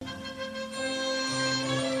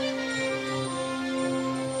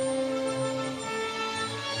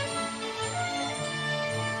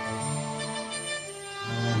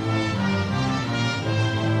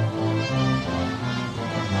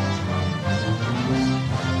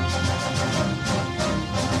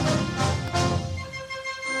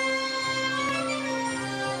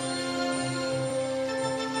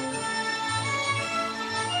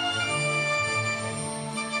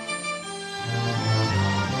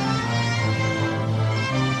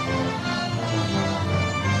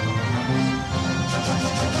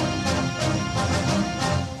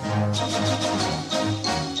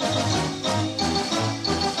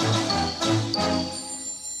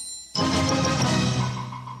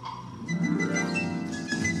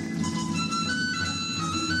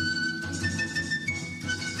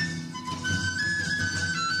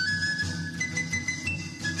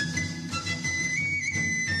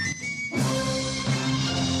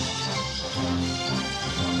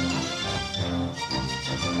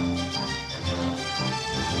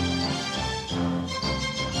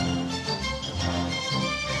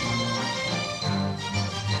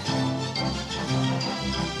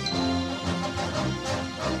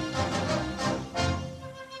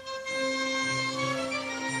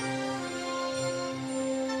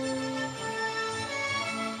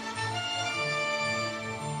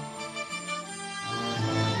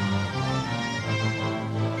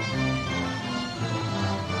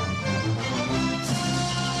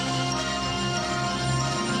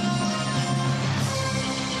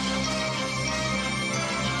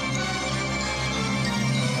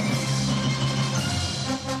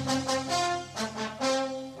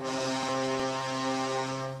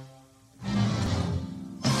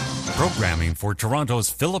Programming for Toronto's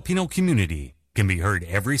Filipino community can be heard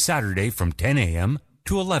every Saturday from 10 a.m.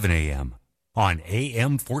 to 11 a.m. on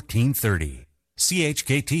AM 1430,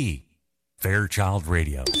 CHKT, Fairchild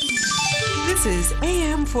Radio. This is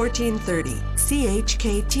AM 1430,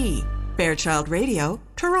 CHKT, Fairchild Radio,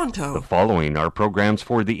 Toronto. The following are programs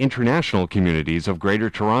for the international communities of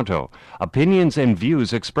Greater Toronto. Opinions and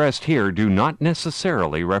views expressed here do not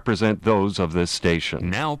necessarily represent those of this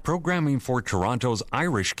station. Now programming for Toronto's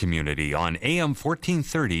Irish community on AM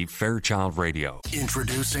 1430 Fairchild Radio.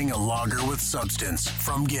 Introducing a lager with substance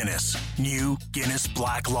from Guinness. New Guinness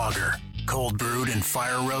Black Lager. Cold brewed and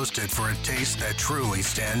fire roasted for a taste that truly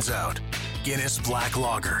stands out. Guinness Black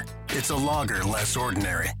Lager. It's a lager less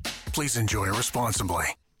ordinary. Please enjoy responsibly.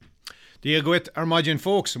 Diagwit Armagin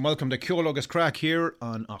folks, and welcome to Ceol agus Craic here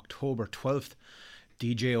on October 12th.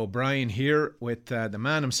 DJ O'Brien here with the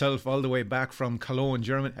man himself all the way back from Cologne,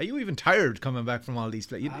 Germany. Are you even tired coming back from all these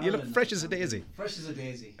places? You look fresh as a daisy. Fresh as a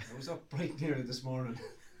daisy. I was up bright and early this morning.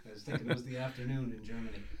 I was thinking it was the afternoon in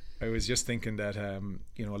Germany. I was just thinking that, a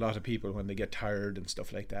lot of people when they get tired and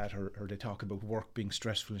stuff like that, or they talk about work being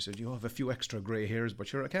stressful, and said, you have a few extra grey hairs, but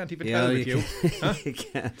sure, I can't even tell with you. Huh? You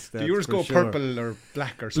can't. Do yours go purple or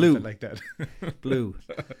black or something like that? Blue.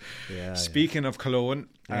 Speaking of Cologne,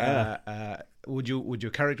 would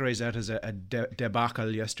you characterise that as a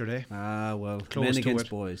debacle yesterday? Well, Close men against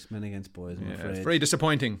it. boys, I'm afraid. Very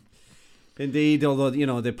disappointing. Indeed, although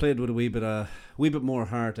they played with a wee bit more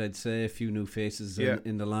heart, I'd say. A few new faces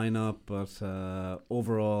in the lineup, but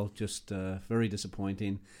overall, just very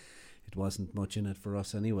disappointing. It wasn't much in it for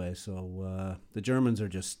us anyway. So the Germans are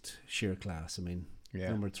just sheer class. I mean,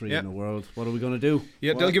 number 3 in the world. What are we going to do?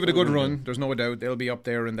 Yeah, they'll give it a good run. There's no doubt they'll be up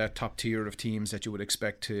there in that top tier of teams that you would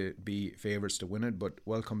expect to be favourites to win it. But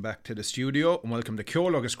welcome back to the studio, and welcome to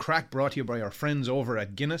Ceol agus Craic, brought to you by our friends over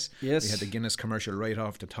at Guinness. Yes, we had the Guinness commercial right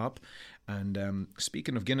off the top. And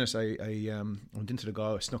speaking of Guinness, I went into the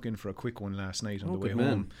go, snuck in for a quick one last night on the way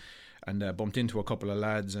home, and bumped into a couple of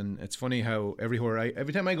lads. And it's funny how every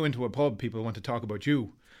time I go into a pub, people want to talk about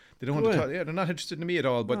you. They don't want to talk. Yeah, they're not interested in me at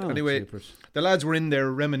all. But anyway, the lads were in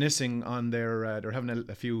there reminiscing on their. They're having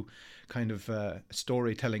a few kind of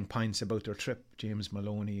storytelling pints about their trip. James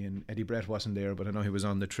Maloney and Eddie Brett wasn't there, but I know he was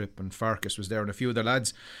on the trip, and Farkas was there, and a few of the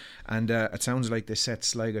lads. And it sounds like they set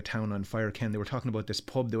Sligo town on fire. Ken, they were talking about this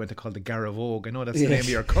pub they went to called the Garavogue. I know that's the name of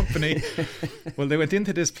your company. Well, they went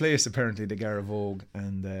into this place apparently, the Garavogue,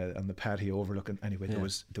 and on the patio overlooking. Anyway, there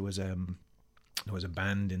was a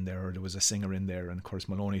band in there, or there was a singer in there, and of course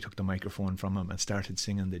Maloney took the microphone from him and started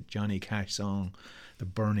singing the Johnny Cash song, The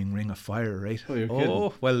Burning Ring of Fire, right? Oh, you're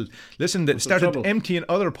kidding. Well, listen, they started emptying,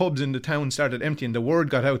 other pubs in the town started emptying. The word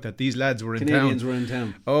got out that these lads were in Canadians town. were in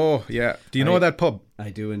town. Oh, yeah. Do you know that pub? I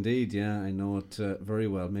do indeed, yeah. I know it very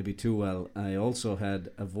well, maybe too well. I also had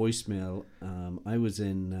a voicemail. I was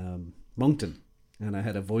in Moncton, and I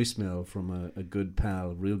had a voicemail from a good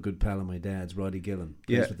pal, real good pal of my dad's, Roddy Gillen.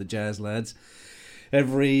 Plays with the Jazz lads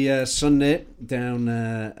every Sunday down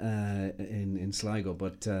in Sligo.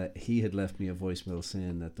 But he had left me a voicemail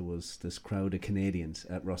saying that there was this crowd of Canadians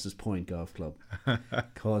at Ross's Point Golf Club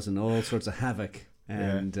causing all sorts of havoc.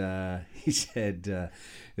 And he said,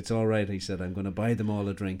 it's all right. He said, I'm going to buy them all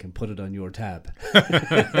a drink and put it on your tab.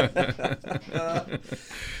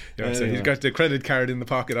 So he's got the credit card in the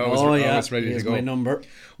pocket, always ready to go. My number.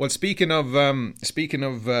 Well, speaking of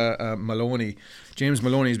Maloney, James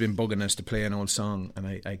Maloney's been bugging us to play an old song, and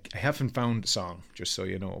I haven't found the song, just so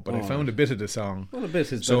you know, but I found a bit of the song. Well, a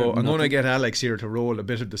bit is so I'm going to get Alex here to roll a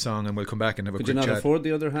bit of the song, and we'll come back and have a quick chat. Could you not afford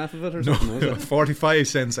the other half of it or something? No, 45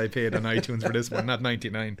 cents I paid on iTunes for this one, not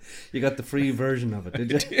 99. You got the free version of it,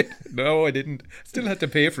 did you? No, I didn't. Still had to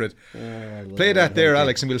pay for it. Play that there,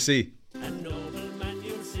 Alex, and we'll see. And noble man,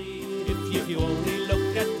 you'll see if you only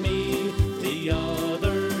look at me. The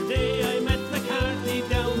other day I met McCarthy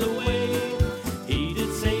down the way. He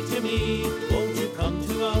did say to me, won't you come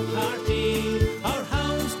to our party? Our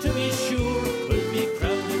house, to be sure, will be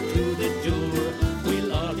crowded to the door.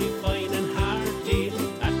 We'll all be fine and hearty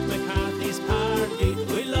at McCarthy's party.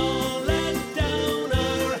 We'll all let down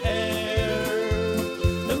our hair.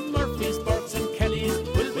 The Murphys, Burks and Kellys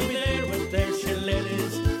will be there with their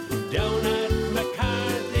shillelaghs down at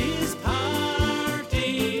McCarthy's party.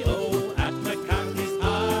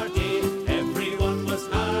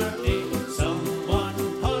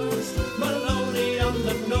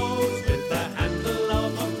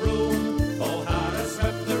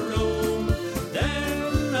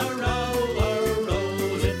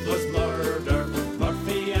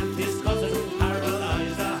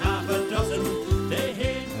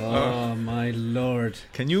 my lord.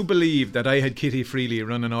 Can you believe that I had Kitty Freely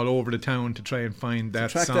running all over the town to try and find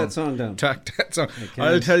that Track song? that song down. Track that song.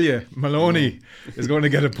 I'll tell you, Maloney is going to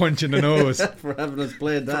get a punch in the nose. For having us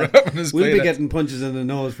played that. We'll be getting punches in the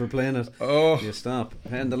nose for playing it. Oh. You stop.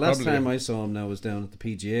 And the last Probably. time I saw him now was down at the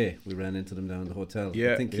PGA. We ran into them down at the hotel.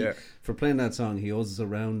 Yeah, I think for playing that song, he owes us a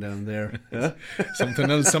round down there. Something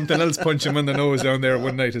else punch him in the nose down there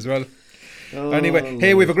one night as well. Oh, Anyway,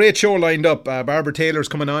 hey, we have a great show lined up. Barbara Taylor's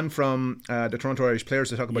coming on from the Toronto Irish Players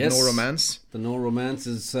to talk about No Romance. The No Romance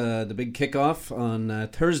is the big kickoff on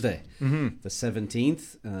Thursday, the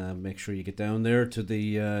 17th. Make sure you get down there to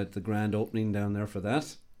the grand opening down there for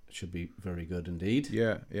that. It should be very good indeed.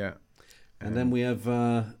 Yeah. And then we have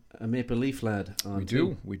a Maple Leaf lad on.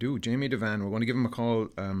 We do. Jamie Devane. We're going to give him a call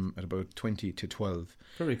at about 20 to 12.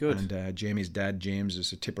 Very good. And Jamie's dad, James,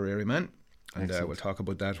 is a Tipperary man. And we'll talk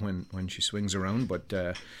about that when she swings around. But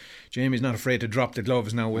Jamie's not afraid to drop the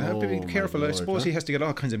gloves now. We'll have to be careful. I suppose he has to get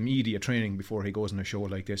all kinds of media training before he goes on a show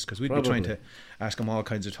like this, because we'd be trying to ask him all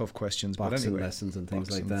kinds of tough questions. Boxing but anyway, lessons and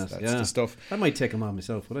things like that. That's the stuff. I might take him on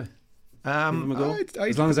myself, would I? Give him a go.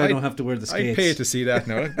 As long as I don't have to wear the skates. I'd pay to see that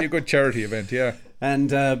now. That'd be a good charity event, yeah. And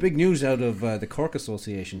big news out of the Cork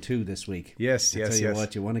Association too this week. Yes. Tell you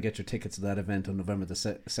what, you want to get your tickets to that event on November the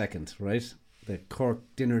 2nd, right? The Cork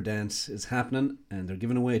dinner dance is happening, and they're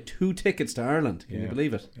giving away 2 tickets to Ireland. Can you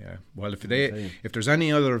believe it? Yeah. Well, if there's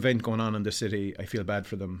any other event going on in the city, I feel bad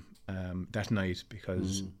for them that night,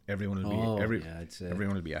 because everyone will be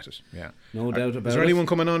at it. Yeah, no doubt about it. Is there anyone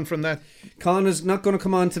coming on from that? Colin is not going to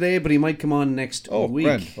come on today, but he might come on next week.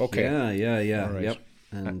 Grand. Okay. Yeah. All right. Yep.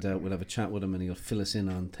 And we'll have a chat with him, and he'll fill us in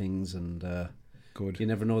on things. And good. You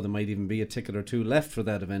never know; there might even be a ticket or 2 left for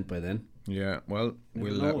that event by then. Yeah, well,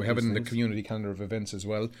 we have it in the community calendar of events as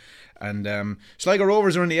well. And Sligo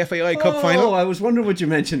Rovers are in the FAI Cup final. Oh, I was wondering would you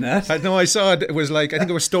mention that. I saw it. It was I think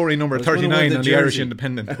it was story number 39 on the Irish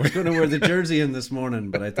Independent. I was going to wear the jersey in this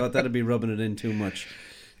morning, but I thought that'd be rubbing it in too much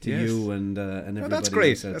to you and everybody. That's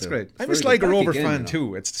great. That's great. I'm a Sligo Rover fan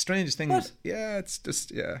too. It's the strangest thing. What? Yeah, it's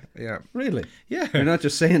just yeah. Really? Yeah. You're not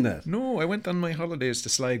just saying that. No, I went on my holidays to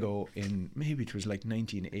Sligo in maybe it was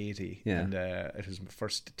 1980, and it was the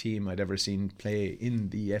first team I'd ever seen play in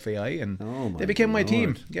the FAI, and they became my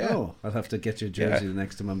team. Yeah. Oh, I'll have to get your jersey the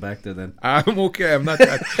next time I'm back there then. I'm okay. I'm not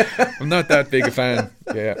that big a fan.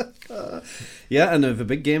 Yeah. Yeah, and I have a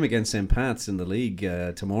big game against St. Pat's in the league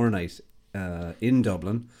tomorrow night. In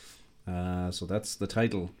Dublin, so that's the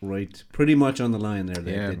title right pretty much on the line there.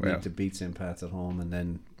 They need to beat St. Pat's at home, and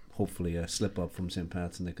then hopefully a slip up from St.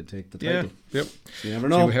 Pat's and they could take the title. Yep. So you never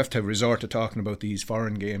know. We have to resort to talking about these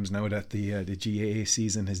foreign games now that the GAA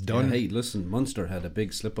season is done. Hey, listen, Munster had a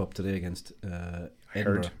big slip up today against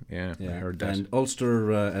Edinburgh. I heard that. And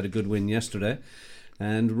Ulster had a good win yesterday,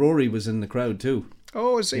 and Rory was in the crowd too.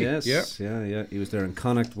 Oh, is he? Yes, yeah. He was there, and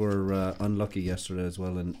Connacht were unlucky yesterday as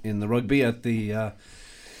well in the rugby at the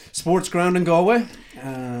sports ground in Galway.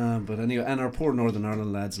 But anyway, and our poor Northern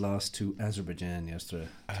Ireland lads lost to Azerbaijan yesterday.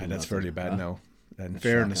 That's fairly bad now. In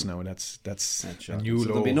fairness, now that's a new low.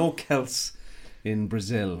 There'll be no Celts in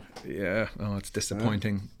Brazil. Yeah, it's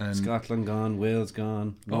disappointing. And Scotland gone, Wales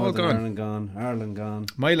gone, Northern Ireland gone, Ireland gone.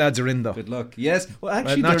 My lads are in though. Good luck. Yes, well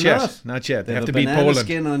actually not they're yet. Not yet. They have to beat beat Poland.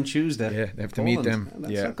 Skin on Tuesday. Yeah, they have to meet them.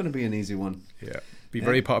 That's not going to be an easy one. Yeah, be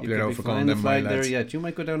very popular now for calling the them my flag lads. there yet. You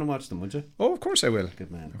might go down and watch them, would you? Oh, of course I will. Good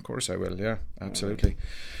man. Of course I will. Yeah, absolutely.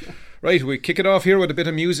 Right, we kick it off here with a bit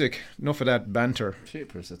of music. Enough of that banter.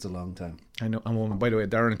 Cheapers, that's a long time. I know. And by the way,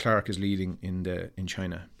 Darren Clark is leading in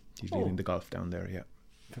China. He's leading the golf down there. Yeah.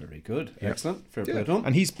 Very good. Yeah. Excellent. Fair play to him.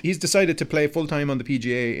 And he's decided to play full time on the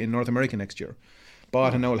PGA in North America next year.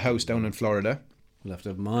 Bought an old house down in Florida. We'll have to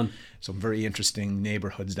have him on. Some very interesting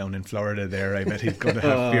neighbourhoods down in Florida there. I bet he's going to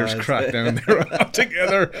have fierce crack down there all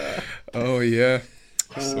together. Oh, yeah.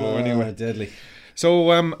 So anyway. Deadly.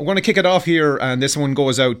 So I'm going to kick it off here, and this one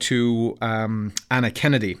goes out to Anna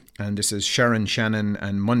Kennedy. And this is Sharon, Shannon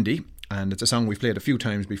and Mundy. And it's a song we've played a few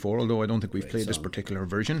times before, although I don't think we've played this particular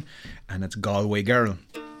version. And it's Galway Girl.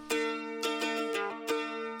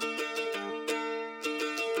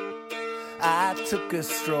 I took a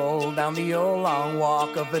stroll down the old long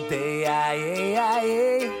walk of the day.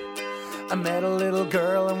 I met a little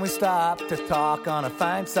girl and we stopped to talk on a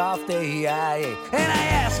fine soft day. And I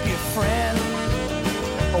asked you, friend,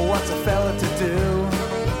 what's a fella to do?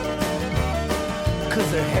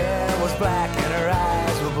 'Cause her hair was black and her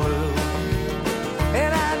eyes were blue.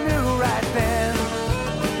 And I knew right then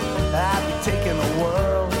I'd be taking the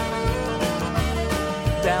world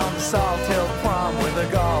down to Salt Hill Prom with a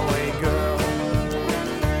Galway girl.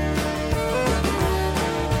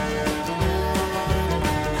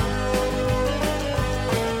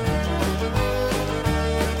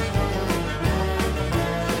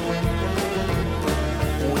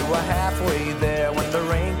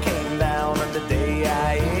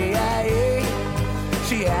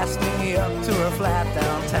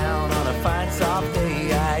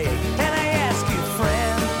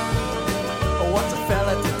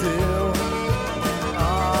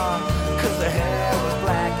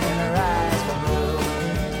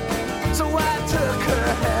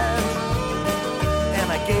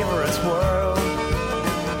 over its world.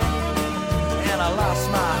 And I lost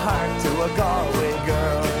my heart to a Galway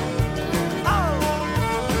girl.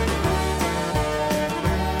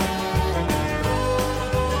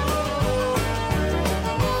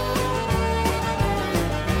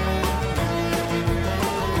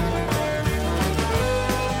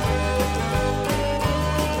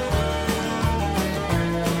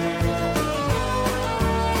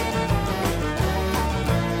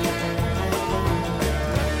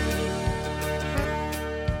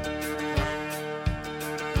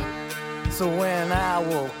 So when I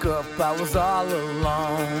woke up, I was all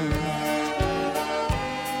alone,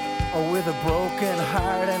 with a broken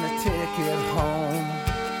heart and a ticket home.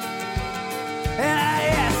 And I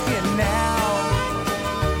ask you now,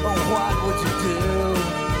 what would you do?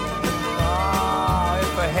 Oh,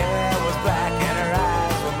 if her hair was black and her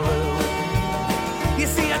eyes were blue. You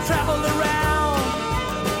see, I traveled around,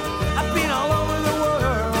 I've been all over the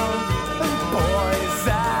world, and boys,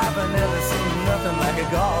 I've never seen nothing like a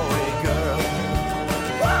Galway girl.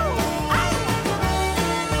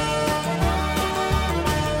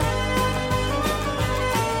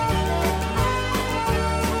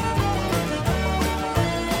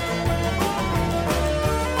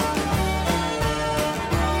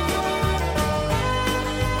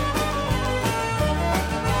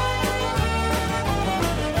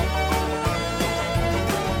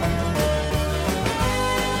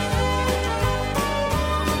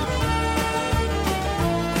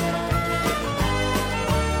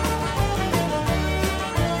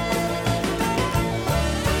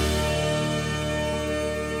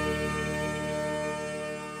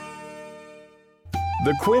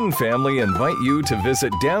 The Quinn family invite you to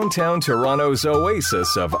visit downtown Toronto's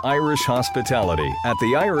oasis of Irish hospitality at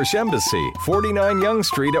the Irish Embassy, 49 Yonge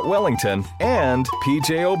Street at Wellington, and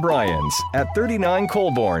PJ O'Brien's at 39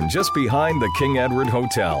 Colborne, just behind the King Edward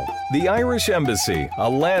Hotel. The Irish Embassy, a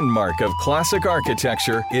landmark of classic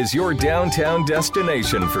architecture, is your downtown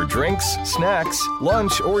destination for drinks, snacks,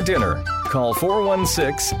 lunch, or dinner. Call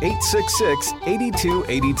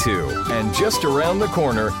 416-866-8282. And just around the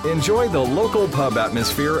corner, enjoy the local pub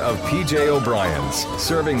atmosphere of PJ O'Brien's,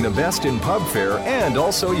 serving the best in pub fare and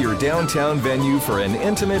also your downtown venue for an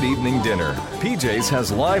intimate evening dinner. PJ's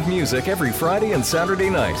has live music every Friday and Saturday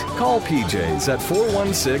night. Call PJ's at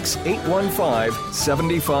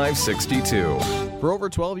 416-815-7562. For over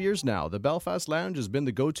 12 years now, the Belfast Lounge has been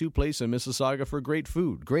the go-to place in Mississauga for great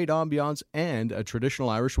food, great ambiance, and a traditional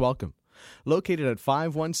Irish welcome. Located at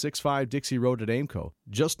 5165 Dixie Road at Aimco,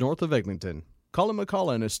 just north of Eglinton. Colin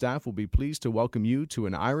McCullough and his staff will be pleased to welcome you to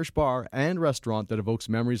an Irish bar and restaurant that evokes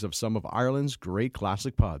memories of some of Ireland's great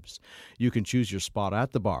classic pubs. You can choose your spot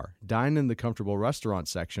at the bar, dine in the comfortable restaurant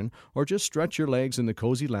section, or just stretch your legs in the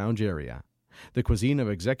cozy lounge area. The cuisine of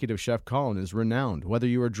Executive Chef Colin is renowned, whether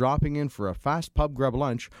you are dropping in for a fast pub grub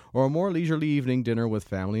lunch or a more leisurely evening dinner with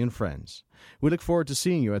family and friends. We look forward to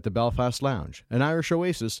seeing you at the Belfast Lounge, an Irish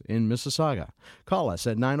oasis in Mississauga. Call us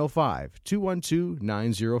at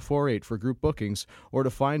 905-212-9048 for group bookings or to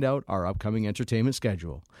find out our upcoming entertainment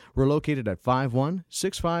schedule. We're located at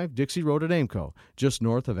 5165 Dixie Road at Aimco, just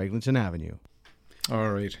north of Eglinton Avenue.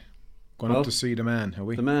 All right. Going up to see the man, are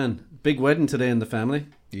we? The man. Big wedding today in the family.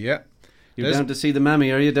 Yeah. You're down to see the mammy,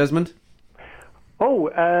 are you, Desmond? Oh,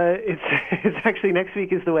 it's actually next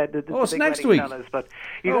week is the wedding. It's next week. Fellas, but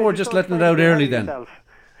we're just letting it out early then.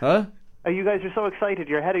 Huh? You guys are so excited.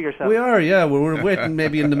 You're ahead of yourself. We are, yeah. We're waiting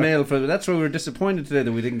maybe in the mail for. That's why we were disappointed today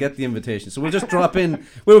that we didn't get the invitation. So we'll just drop in.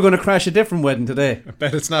 We were going to crash a different wedding today. I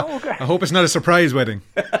bet it's not. Oh, okay. I hope it's not a surprise wedding.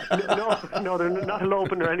 No, they're not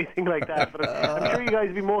eloping or anything like that. But I'm sure you guys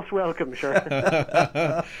will be most welcome. Sure.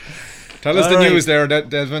 Tell us the news there,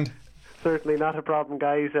 Desmond. Certainly, not a problem,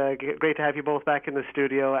 guys. Great to have you both back in the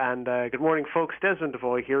studio. And good morning, folks. Desmond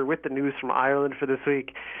Devoy here with the news from Ireland for this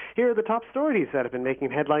week. Here are the top stories that have been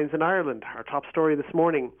making headlines in Ireland. Our top story this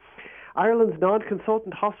morning. Ireland's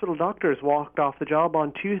non-consultant hospital doctors walked off the job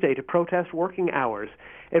on Tuesday to protest working hours.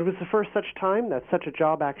 It was the first such time that such a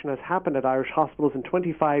job action has happened at Irish hospitals in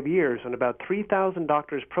 25 years, when about 3,000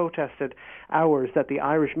 doctors protested hours that the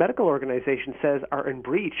Irish Medical Organisation says are in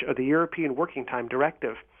breach of the European Working Time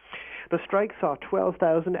Directive. The strike saw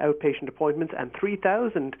 12,000 outpatient appointments and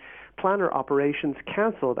 3,000 planner operations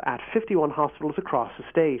cancelled at 51 hospitals across the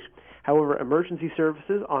state. However, emergency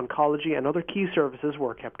services, oncology and other key services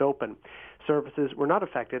were kept open. Services were not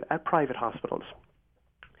affected at private hospitals.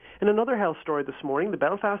 In another health story this morning, the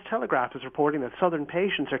Belfast Telegraph is reporting that southern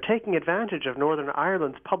patients are taking advantage of Northern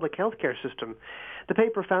Ireland's public healthcare system. The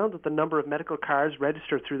paper found that the number of medical cards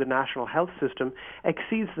registered through the national health system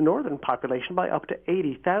exceeds the northern population by up to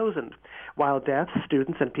 80,000. While deaths,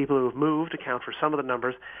 students and people who have moved account for some of the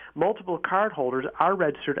numbers, multiple card holders are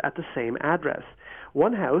registered at the same address.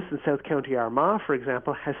 One house in South County Armagh, for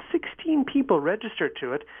example, has 16 people registered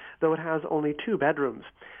to it, though it has only 2 bedrooms.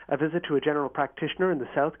 A visit to a general practitioner in the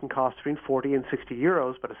south can cost between 40 and 60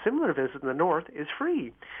 euros, but a similar visit in the north is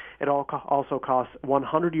free. It also costs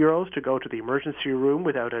 100 euros to go to the emergency room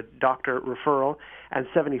without a doctor referral, and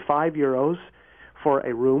 75 euros for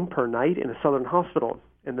a room per night in a southern hospital.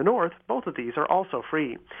 In the north, both of these are also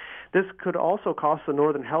free. This could also cost the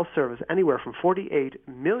Northern Health Service anywhere from 48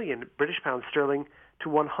 million British pounds sterling to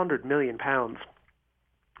 100 million pounds.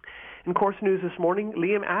 In course news this morning,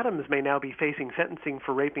 Liam Adams may now be facing sentencing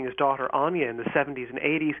for raping his daughter Anya in the 70s and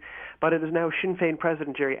 80s, but it is now Sinn Féin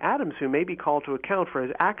President Gerry Adams who may be called to account for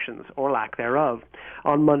his actions, or lack thereof.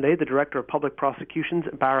 On Monday, the Director of Public Prosecutions,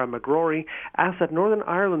 Barra McGrory, asked that Northern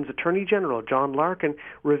Ireland's Attorney General, John Larkin,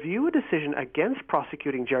 review a decision against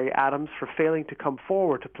prosecuting Gerry Adams for failing to come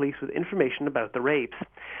forward to police with information about the rapes.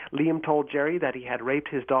 Liam told Gerry that he had raped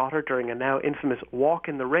his daughter during a now infamous walk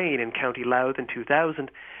in the rain in County Louth in 2000,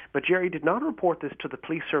 but Gerry did not report this to the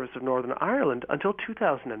Police Service of Northern Ireland until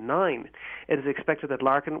 2009. It is expected that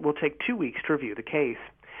Larkin will take 2 weeks to review the case.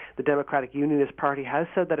 The Democratic Unionist Party has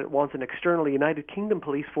said that it wants an external United Kingdom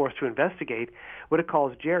police force to investigate what it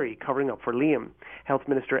calls Gerry covering up for Liam. Health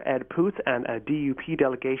Minister Ed Pooth and a DUP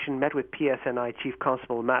delegation met with PSNI Chief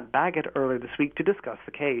Constable Matt Baggett earlier this week to discuss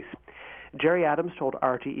the case. Gerry Adams told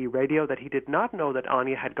RTE Radio that he did not know that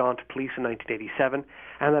Anya had gone to police in 1987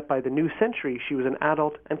 and that by the new century she was an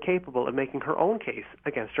adult and capable of making her own case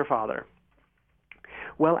against her father.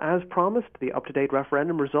 Well, as promised, the up-to-date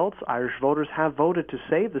referendum results, Irish voters have voted to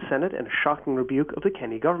save the Senate in a shocking rebuke of the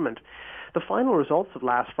Kenny government. The final results of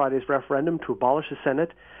last Friday's referendum to abolish the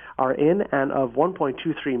Senate are in, and of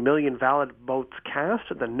 1.23 million valid votes cast,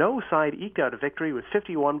 the no side eked out a victory with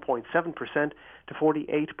 51.7% to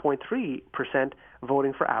 48.3%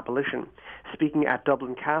 voting for abolition. Speaking at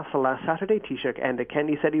Dublin Castle last Saturday, Taoiseach Enda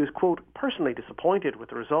Kenny said he was, quote, personally disappointed with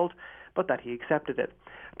the result, but that he accepted it.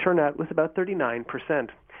 Turnout was about 39%.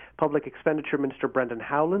 Public Expenditure Minister Brendan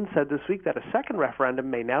Howland said this week that a second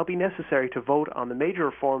referendum may now be necessary to vote on the major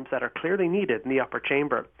reforms that are clearly needed in the upper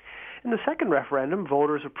chamber. In the second referendum,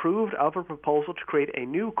 voters approved of a proposal to create a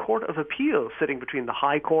new Court of Appeal sitting between the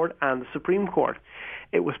High Court and the Supreme Court.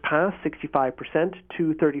 It was passed 65%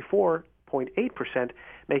 to 34.8%,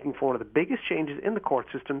 making for one of the biggest changes in the court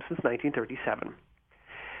system since 1937.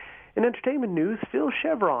 In entertainment news, Phil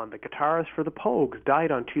Chevron, the guitarist for the Pogues, died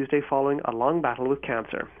on Tuesday following a long battle with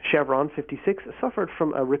cancer. Chevron, 56, suffered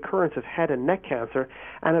from a recurrence of head and neck cancer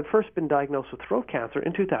and had first been diagnosed with throat cancer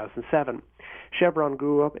in 2007. Chevron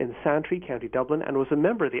grew up in Santry, County Dublin, and was a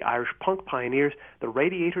member of the Irish punk pioneers, the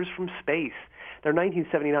Radiators from Space. Their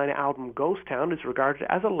 1979 album Ghost Town is regarded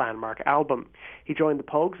as a landmark album. He joined the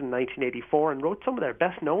Pogues in 1984 and wrote some of their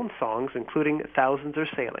best-known songs, including Thousands Are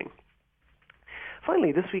Sailing.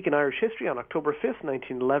 Finally, this week in Irish history, on October 5th,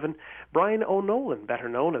 1911, Brian O'Nolan, better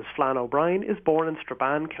known as Flann O'Brien, is born in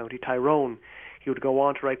Strabane, County Tyrone. He would go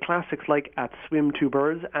on to write classics like At Swim Two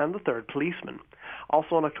Birds and The Third Policeman.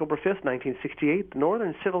 Also on October 5th, 1968, the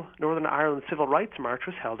Northern Ireland Civil Rights March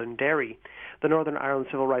was held in Derry. The Northern Ireland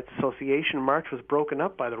Civil Rights Association March was broken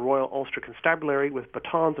up by the Royal Ulster Constabulary with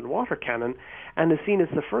batons and water cannon and is seen as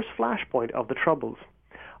the first flashpoint of the Troubles.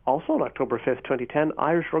 Also on October 5th, 2010,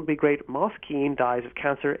 Irish rugby great Moss Keane dies of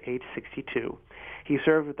cancer, aged 62. He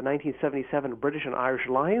served with the 1977 British and Irish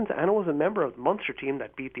Lions and was a member of the Munster team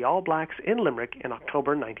that beat the All Blacks in Limerick in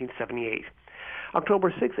October 1978. October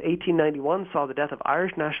 6, 1891 saw the death of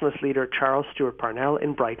Irish nationalist leader Charles Stewart Parnell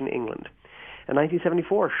in Brighton, England. In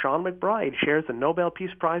 1974, Sean McBride shares the Nobel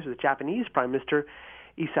Peace Prize with Japanese Prime Minister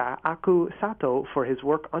Isaaku Sato for his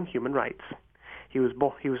work on human rights. He was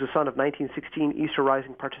the son of 1916 Easter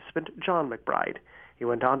Rising participant John McBride. He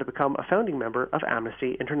went on to become a founding member of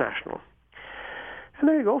Amnesty International. And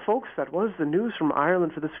there you go, folks. That was the news from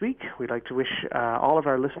Ireland for this week. We'd like to wish all of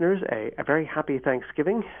our listeners a very happy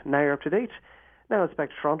Thanksgiving. Now you're up to date. Now it's back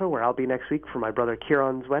to Toronto, where I'll be next week for my brother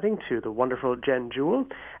Kieran's wedding to the wonderful Jen Jewell.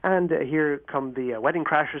 And here come the wedding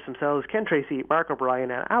crashers themselves, Ken Tracy, Mark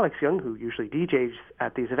O'Brien, and Alex Young, who usually DJs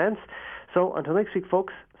at these events. So until next week,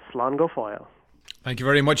 folks, slán go fóill. Thank you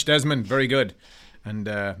very much, Desmond. Very good. And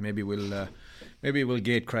maybe we'll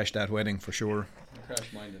gate crash that wedding for sure. I'll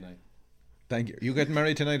crash mine tonight. Thank you. You getting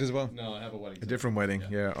married tonight as well? No, I have a wedding. A different wedding.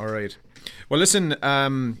 Yeah. All right. Well, listen.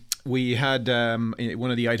 we had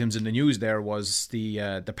one of the items in the news there was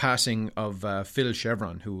the passing of Phil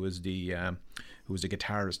Chevron, who was the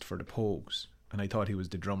guitarist for the Pogues, and I thought he was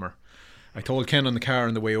the drummer. I told Ken on the car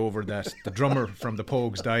on the way over that the drummer from the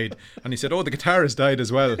Pogues died, and he said, "Oh, the guitarist died as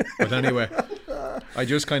well." But anyway, I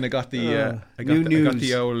just kind of got the I got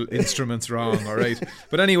the old instruments wrong. All right,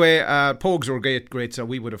 but anyway, Pogues were great. So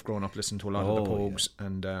we would have grown up listening to a lot of the Pogues,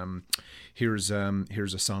 and here's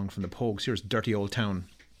a song from the Pogues. Here's "Dirty Old Town."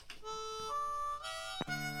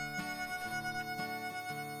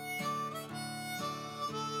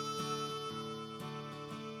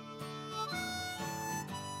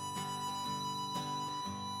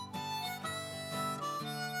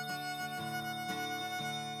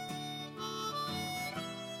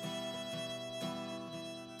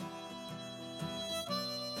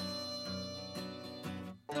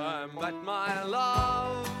 I met my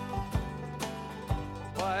love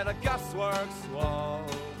by the gasworks wall.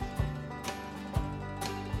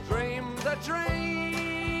 Dreamed a dream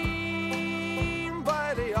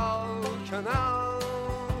by the old canal.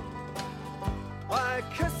 I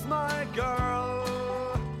kissed my girl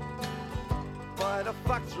by the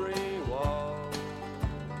factory wall.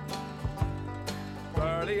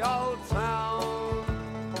 Dirty old town,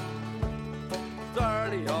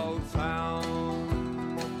 dirty old town.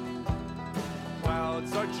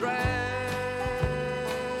 Clouds are drifting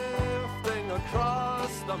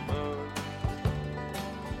across the moon.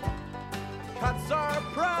 Cats are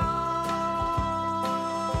prowling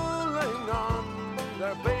on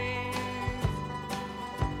their beat.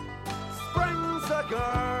 Springs a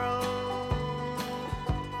girl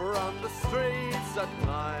from the streets at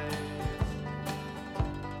night.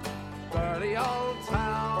 Dirty old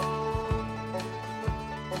town,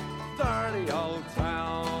 dirty old town.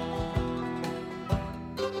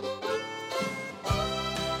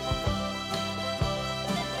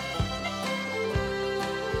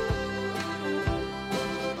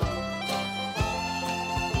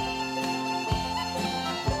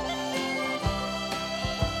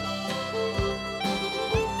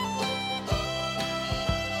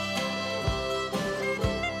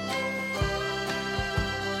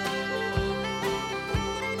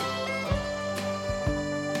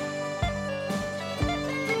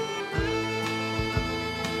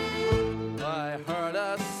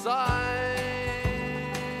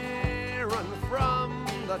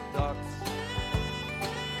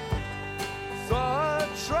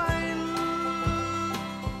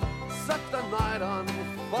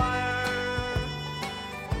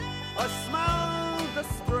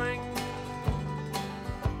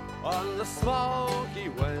 The smoky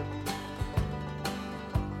wind.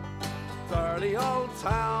 Dirty old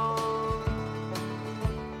town,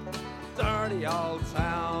 dirty old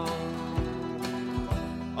town.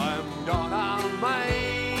 I'm gonna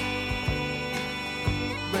make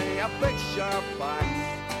me a picture box,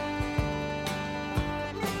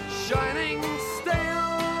 shining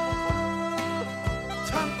steel,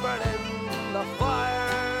 tempered in the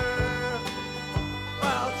fire.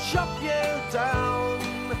 I'll chop you down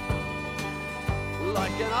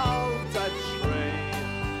like an old tree.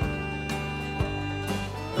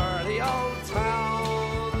 Dirty old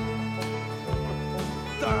town,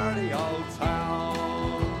 dirty old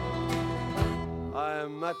town. I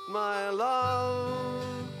met my love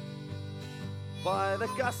by the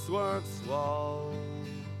gasworks wall.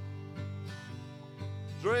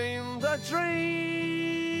 Dreamed a dream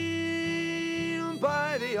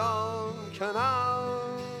by the old canal.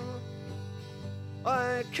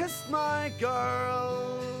 I kissed my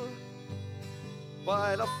girl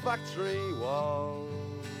by the factory wall.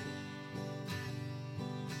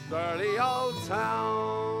 Dirty old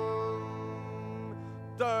town,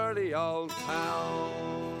 dirty old town,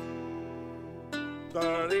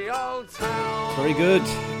 dirty old town. Very good,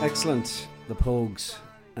 excellent. The Pogues.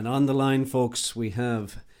 And on the line, folks, we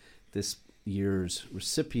have this year's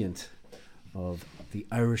recipient of the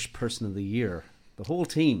Irish Person of the Year. The whole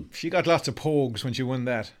team. She got lots of Pogues when she won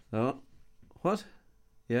that. Oh, what?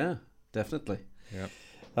 Yeah, definitely. Yeah.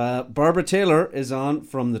 Barbara Taylor is on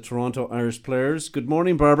from the Toronto Irish Players. Good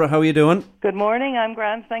morning, Barbara. How are you doing? Good morning. I'm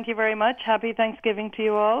grand. Thank you very much. Happy Thanksgiving to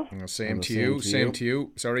you all. Same to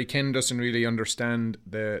you. Sorry, Ken doesn't really understand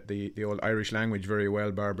the old Irish language very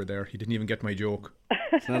well, Barbara, there. He didn't even get my joke.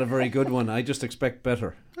 It's not a very good one. I just expect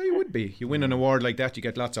better. Oh, you would be. You win an award like that, you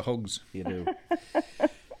get lots of hugs. You do.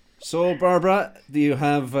 So, Barbara, do you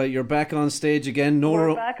have you're back on stage again?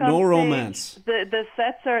 No romance. The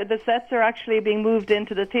sets are actually being moved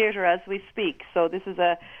into the theatre as we speak. So this is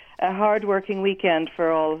a hard-working weekend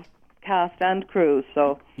for all cast and crew.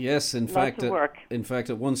 So yes, in lots fact, of work. In fact,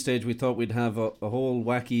 at one stage we thought we'd have a whole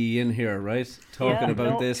wacky in here, right, talking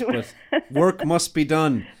about this, but work must be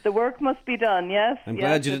done. The work must be done. Yes. I'm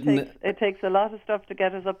glad you didn't. It takes a lot of stuff to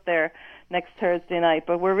get us up there next Thursday night,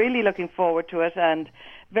 but we're really looking forward to it and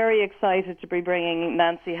very excited to be bringing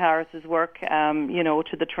Nancy Harris's work,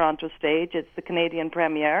 to the Toronto stage. It's the Canadian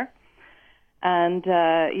premiere. And,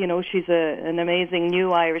 she's an amazing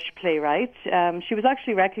new Irish playwright. She was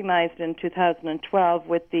actually recognised in 2012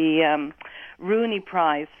 with the Rooney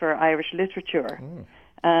Prize for Irish Literature. Mm.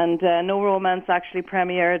 And No Romance actually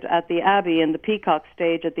premiered at the Abbey, in the Peacock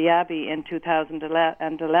stage at the Abbey in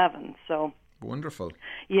 2011. So wonderful.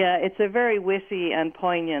 Yeah, it's a very witty and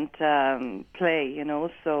poignant play,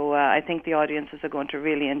 so I think the audiences are going to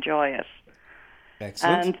really enjoy it.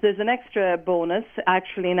 Excellent. And there's an extra bonus.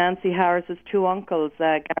 Actually, Nancy Harris's two uncles,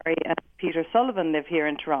 Gary and Peter Sullivan, live here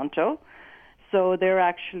in Toronto. So they're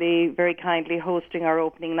actually very kindly hosting our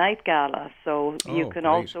opening night gala. So you can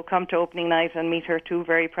also come to opening night and meet her two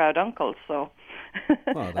very proud uncles. So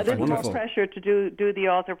that's there's wonderful. no pressure to do the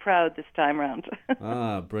author proud this time round.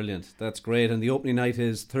 Brilliant. That's great. And the opening night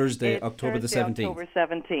is Thursday, October the 17th. October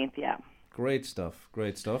 17th, yeah. Great stuff.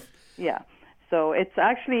 Yeah. So it's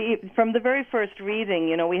actually from the very first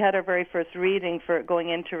reading, we had our very first reading for going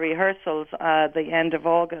into rehearsals at the end of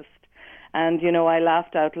August. And, I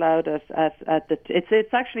laughed out loud at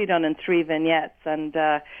it's actually done in 3 vignettes, and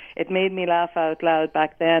it made me laugh out loud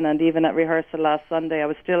back then, and even at rehearsal last Sunday I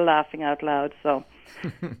was still laughing out loud. So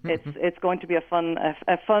it's going to be a fun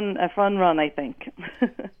run, I think.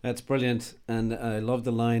 That's brilliant, and I love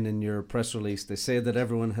the line in your press release. They say that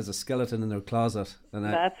everyone has a skeleton in their closet, and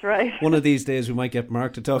that's right. One of these days we might get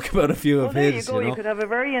Mark to talk about a few of his. There you go. You could have a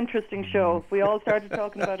very interesting show if we all started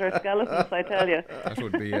talking about our skeletons. I tell you, that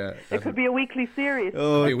would be. It could be a weekly series.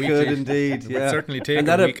 Oh, it could indeed. It would certainly take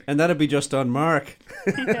a week. And that'd be just on Mark.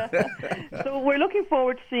 Yeah. So we're looking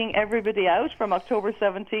forward to seeing everybody out from October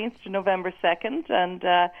 17th to November 2nd, and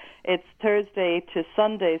it's Thursday to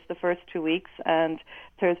Sundays the first 2 weeks, and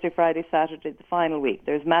Thursday, Friday, Saturday the final week.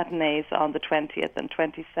 There's matinees on the 20th and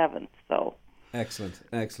 27th. So excellent.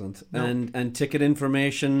 No. And ticket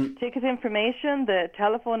information. The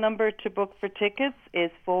telephone number to book for tickets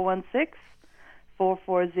is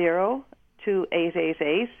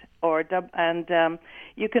 416-440-2888, and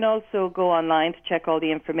you can also go online to check all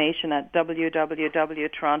the information at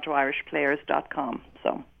www.torontoirishplayers.com.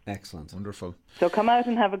 So excellent, wonderful. So come out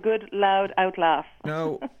and have a good loud out laugh.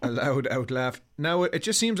 Now, a loud out laugh. Now, it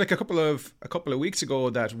just seems like a couple of weeks ago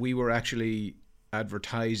that we were actually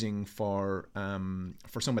advertising for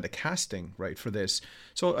some of the casting, right, for this.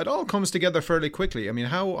 So it all comes together fairly quickly. I mean,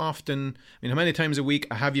 how many times a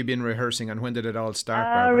week have you been rehearsing, and when did it all start,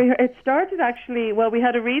 Barbara? It started actually, we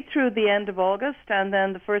had a read through the end of August, and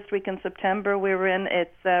then the first week in September we were in.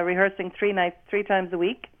 It's rehearsing 3 times a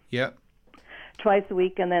week. Yeah. Twice a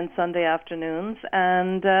week, and then Sunday afternoons.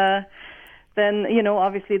 And then,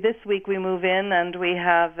 obviously this week we move in and we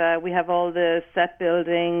have all the set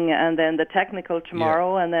building, and then the technical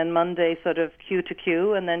tomorrow, and then Monday sort of cue to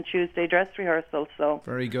cue, and then Tuesday dress rehearsal. So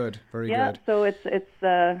very good. Yeah, so it's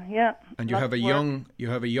And you have a young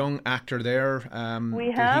actor there.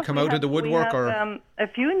 Did he come out of the woodwork, or a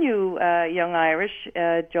few new young Irish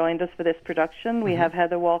joined us for this production. We have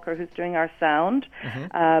Heather Walker, who's doing our sound,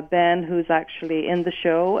 Ben, who's actually in the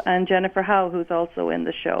show, and Jennifer Howe, who's also in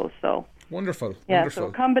the show. So wonderful. Yeah, so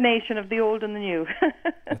a combination of the old and the new.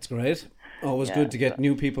 That's great. Always good to get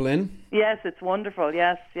new people in. Yes, it's wonderful.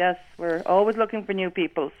 Yes, we're always looking for new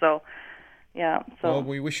people. So, yeah. So well,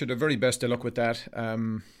 we wish you the very best of luck with that,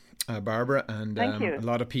 Barbara. And thank you. A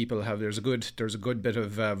lot of people have. There's a good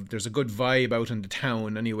vibe out in the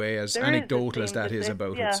town anyway, as anecdotal as that is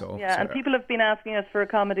about it. So and people have been asking us for a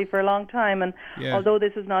comedy for a long time, and although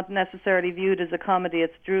this is not necessarily viewed as a comedy,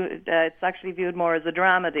 it's actually viewed more as a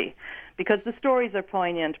dramedy, because the stories are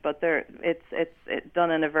poignant, but it's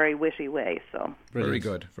done in a very witty way. So very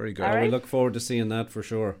good. We look forward to seeing that for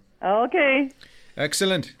sure. Okay.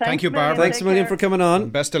 Excellent. Thank you, Barbara. Thanks a million for coming on.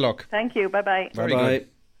 And best of luck. Thank you. Bye-bye. Very good.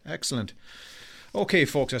 Excellent. Okay,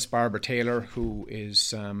 folks, that's Barbara Taylor, who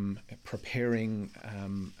is preparing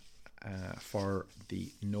for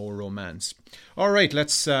the No Romance. All right,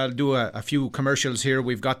 let's do a few commercials here.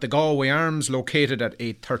 We've got the Galway Arms, located at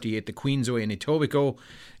 838 the Queensway in Etobicoke.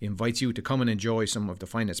 Invites you to come and enjoy some of the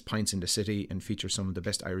finest pints in the city and feature some of the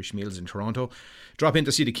best Irish meals in Toronto. Drop in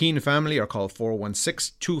to see the Keane family or call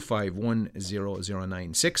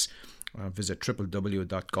 416-251-0096. Visit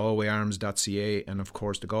www.galwayarms.ca, and of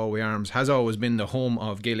course the Galway Arms has always been the home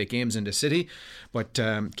of Gaelic games in the city, but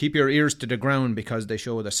keep your ears to the ground because they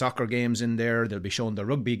show the soccer games in there, they'll be showing the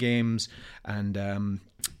rugby games, and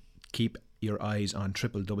keep your eyes on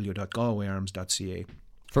www.galwayarms.ca.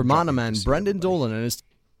 For Monoman, Brendan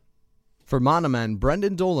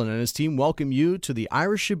Dolan and his team welcome you to the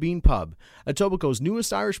Irish Shebeen Pub, Etobicoke's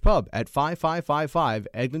newest Irish pub at 5555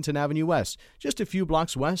 Eglinton Avenue West, just a few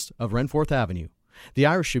blocks west of Renforth Avenue. The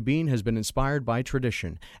Irish Shebeen has been inspired by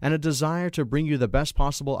tradition and a desire to bring you the best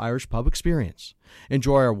possible Irish pub experience.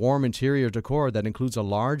 Enjoy our warm interior decor that includes a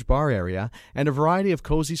large bar area and a variety of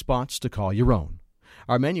cozy spots to call your own.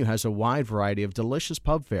 Our menu has a wide variety of delicious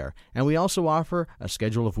pub fare, and we also offer a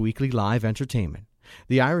schedule of weekly live entertainment.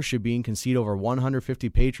 The Irish Shebeen can seat over 150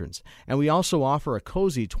 patrons, and we also offer a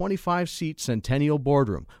cozy 25-seat Centennial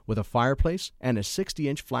boardroom with a fireplace and a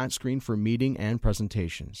 60-inch flat screen for meeting and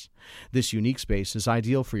presentations. This unique space is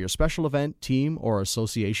ideal for your special event, team, or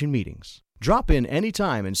association meetings. Drop in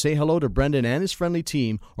anytime and say hello to Brendan and his friendly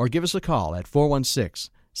team, or give us a call at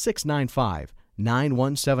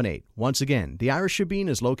 416-695-9178. Once again, the Irish Shebeen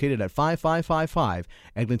is located at 5555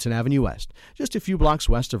 Eglinton Avenue West, just a few blocks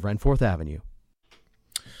west of Renforth Avenue.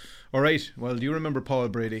 All right. Well, do you remember Paul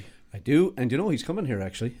Brady? I do, and you know he's coming here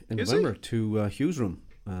actually in Is November he? to Hughes Room,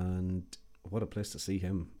 and what a place to see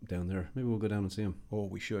him down there. Maybe we'll go down and see him. Oh,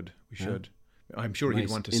 we should. We should. I'm sure he'd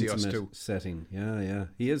want to see us too. Setting, yeah.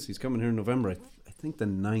 He is. He's coming here in November. I think the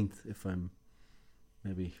 9th, if I'm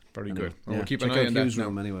maybe. Very anyway. good. Well, Yeah, we'll keep check an eye out on that Hughes now.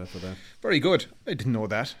 Room anyway for that. Very good. I didn't know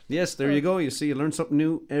that. Yes, there you go. You see, you learn something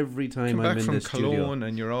new every time Come I'm back in from this Cologne studio.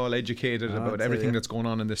 and you're all educated I'll about tell everything you. that's going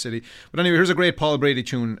on in the city. But anyway, here's a great Paul Brady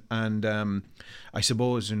tune, and I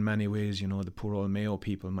suppose in many ways, you know, the poor old Mayo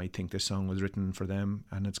people might think this song was written for them,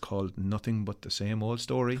 and it's called Nothing But the Same Old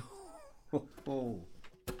Story. Oh.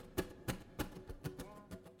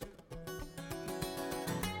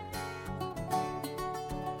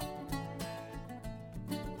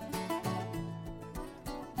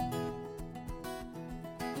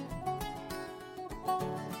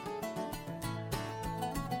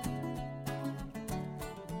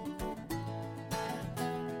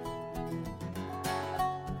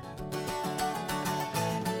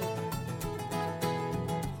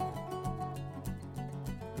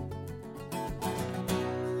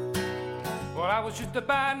 Well, I was just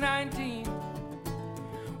about 19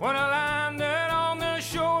 when I landed on the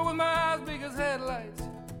shore with my eyes big as headlights.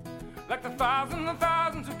 Like the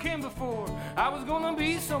thousands who came before, I was gonna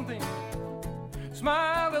be something.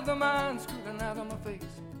 Smile of the mind screwing out of my face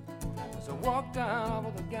as I walked down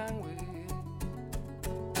over the gangway.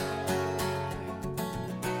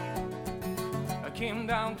 I came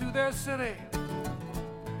down to their city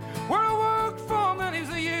where I worked for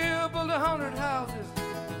many's a year, built 100 houses.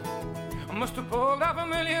 I must have pulled off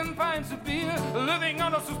 1,000,000 pints of beer, living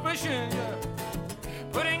under suspicion, yeah.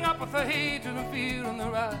 Putting up with the hate and the fear in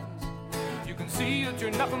their eyes. You can see that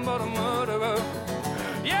you're nothing but a murderer.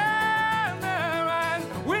 Yeah, in their eyes,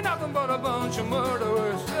 we're nothing but a bunch of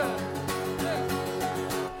murderers. Yeah.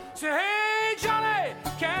 Say, hey, Johnny,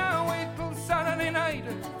 can't wait till Saturday night.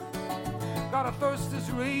 Got a thirst that's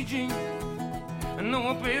raging, and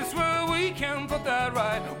no place where we can put that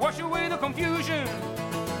right. Wash away the confusion,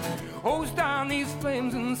 hose down these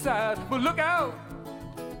flames inside. But look out,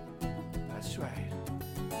 that's right.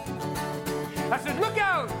 I said, look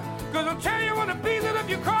out, cause I'll tell you what to be that if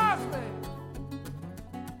you cross me.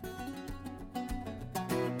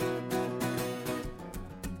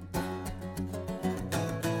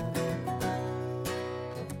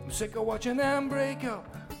 I'm sick of watching them break up.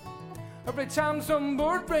 Every time some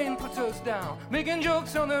bird brain puts us down, making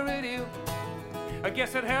jokes on the radio. I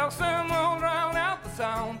guess it helps them all drown out the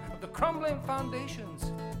sound of the crumbling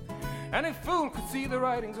foundations. Any fool could see the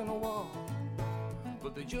writings on the wall,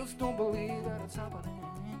 but they just don't believe that it's happening.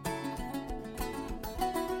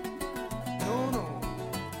 No, no.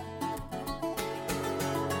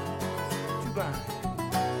 Too bad.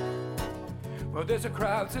 Well, there's a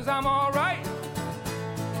crowd says I'm alright.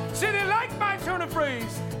 Say they like my turn of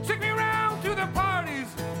phrase. Take me round to their parties.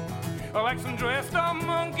 I like some dressed up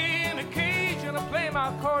monkey in a cage, and I play my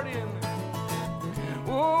accordion.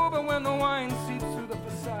 Oh, but when the wine seeps through the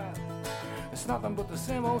facade, it's nothing but the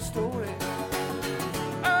same old story.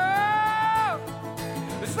 Oh,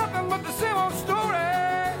 it's nothing but the same old story.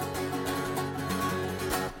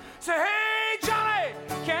 Say, hey, Johnny,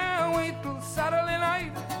 can't wait till Saturday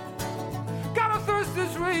night. Got a thirst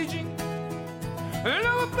that's raging,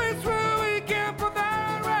 another place where we can put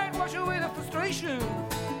that right. Wash away the frustration,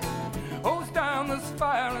 hose down this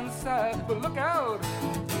fire inside. But look out,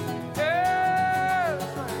 yeah,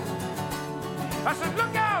 I said,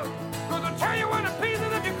 look out, 'cause I'll tear you into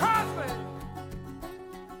pieces if you cross me.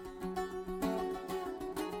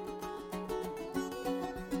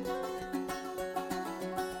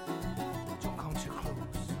 Don't come too close.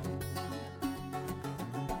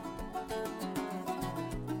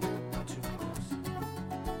 Not too close.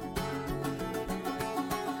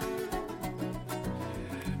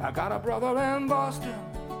 I got a brother in Boston.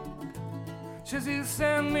 Says he'll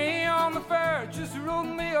send me on the fair. Just wrote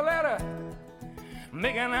me a letter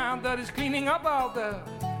making out that he's cleaning up out there.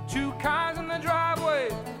 2 cars in the driveway,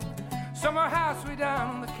 summer house way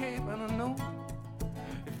down on the Cape, and I know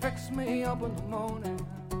it fixed me up in the morning.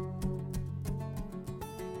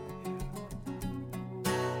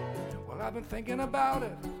 Well, I've been thinking about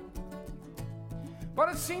it, but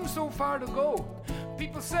it seems so far to go.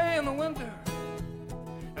 People say in the winter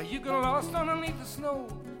you get lost underneath the snow.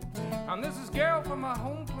 And this is girl from my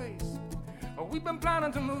home place. We've been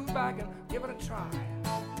planning to move back and give it a try.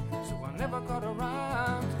 So I never got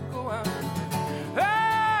around to going.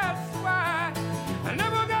 That's why I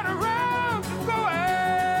never got around to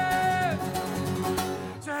going.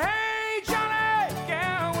 So hey Johnny,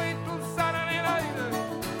 can't wait till Saturday night.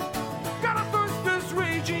 Got a thirst this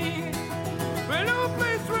raging. Well, no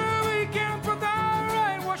place where we can put that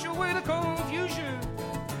right. Wash away the confusion.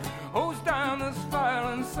 Hose down this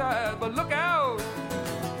fire inside, but look out.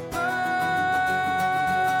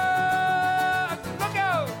 Look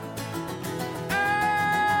out.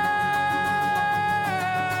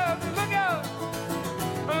 Look out.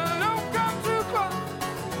 Don't come too close.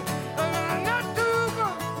 Not too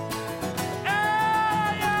close.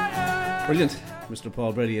 Brilliant, Mr.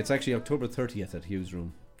 Paul Brady. It's actually October 30th at Hughes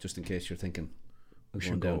Room, just in case you're thinking. We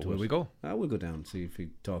should go. Will we go? We'll go down, see if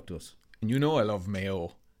he talk to us. And you know I love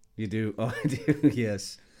Mayo. You do? Oh, I do,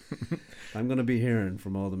 yes. I'm going to be hearing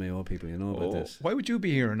from all the Mayo people, you know about this. Why would you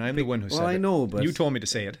be hearing? I'm the one who said it. Well, I know, but... You told me to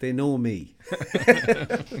say it. They know me.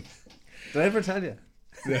 Did I ever tell you?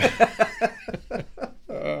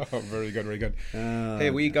 Oh, very good, very good.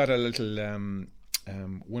 Hey, we got a little...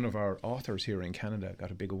 one of our authors here in Canada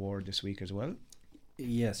got a big award this week as well.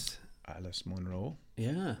 Yes. Alice Munro.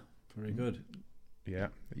 Yeah, very good. Yeah,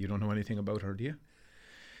 you don't know anything about her, do you?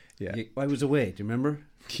 Yeah, I was away. Do you remember?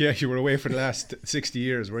 Yeah, you were away for the last 60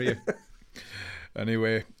 years, were you?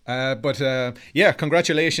 Anyway, yeah,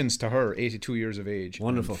 congratulations to her, 82 years of age.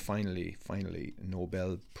 Wonderful. And finally,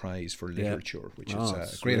 Nobel Prize for Literature, which is a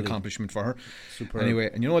great really accomplishment for her. Superb.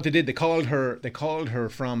 Anyway, and you know what they did? They called her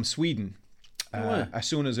from Sweden as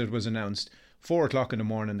soon as it was announced. 4:00 in the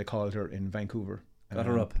morning, they called her in Vancouver. Got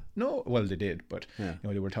her up? No, well, they did, but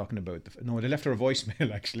they were talking about... they left her a voicemail,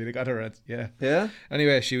 actually. They got her at... Yeah?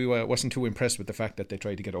 Anyway, she wasn't too impressed with the fact that they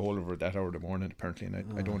tried to get a hold of her at that hour of the morning, apparently,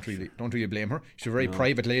 and I don't really blame her. She's a very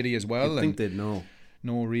private lady as well. I think they'd know.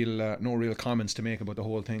 No real comments to make about the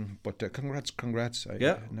whole thing, but congrats.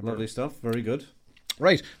 Lovely stuff. Very good.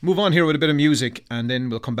 Right, move on here with a bit of music, and then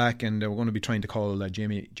we'll come back, and we're going to be trying to call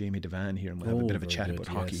Jamie Devane here, and we'll have a bit of a chat about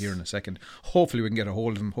hockey here in a second. Hopefully we can get a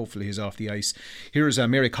hold of him. Hopefully he's off the ice. Here's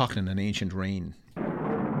Mary Coughlin and Ancient Rain.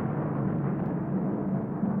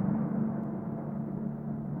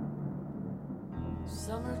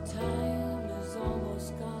 Summertime is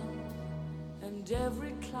almost gone, and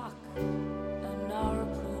every clock an hour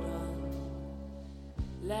put on.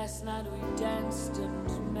 Last night we danced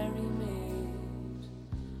and merry made.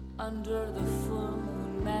 Under the full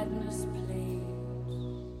moon madness played.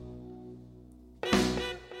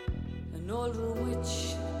 An older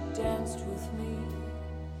witch danced with me.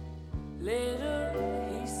 Later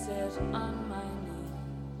he sat on my knee.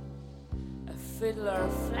 A fiddler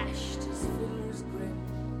flashed his fiddler's grin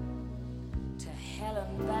to hell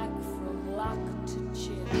and back from lock to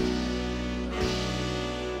chin.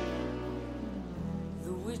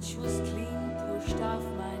 The witch was clean pushed off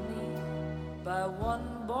my knee by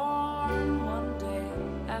one born one day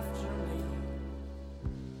after me.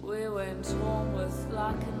 We went home with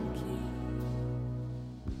lock and key.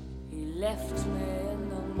 He left me in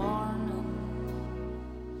the morning.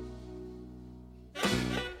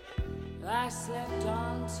 I slept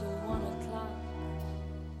on till 1 o'clock.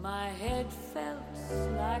 My head felt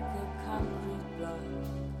like a concrete block.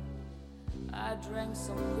 I drank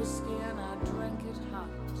some whiskey and I drank it hot.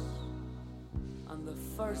 On the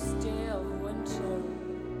first day of winter,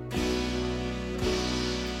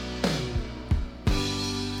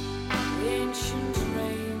 ancient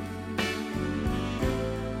rain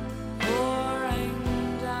pouring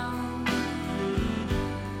down,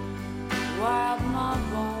 wild my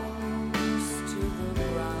bones to the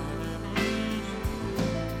ground.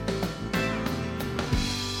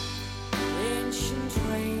 Ancient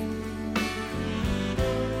rain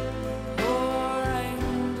pouring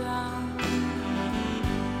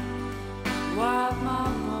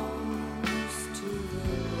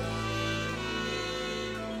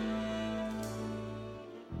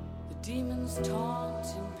Demons taunt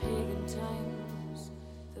in pagan times,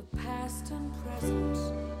 the past and present,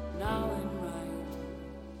 now in rhyme.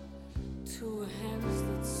 Two hands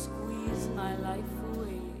that squeeze my life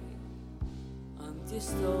away on this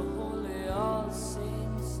the holy All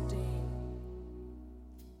Saints' Day.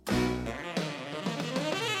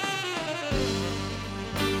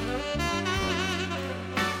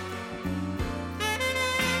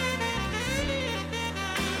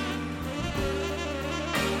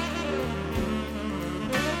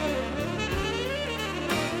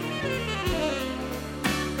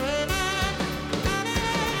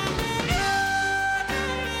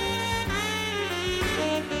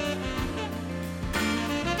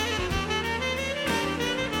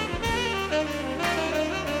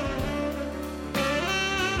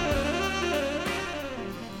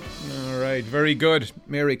 Very good.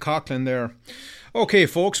 Mary Coughlin there. Okay,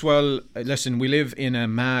 folks, well, listen, we live in a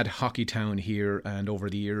mad hockey town here, and over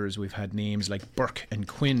the years we've had names like Burke and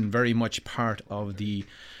Quinn, very much part of the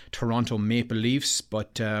Toronto Maple Leafs.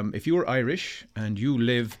 But if you're Irish and you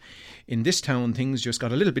live in this town, things just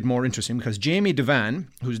got a little bit more interesting, because Jamie Devane,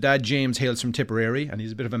 whose dad James hails from Tipperary, and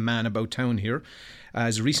he's a bit of a man about town here,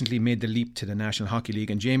 has recently made the leap to the National Hockey League.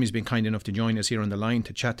 And Jamie's been kind enough to join us here on the line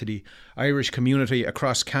to chat to the Irish community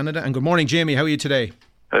across Canada. And good morning, Jamie. How are you today?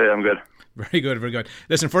 Hey, I'm good. Very good, very good.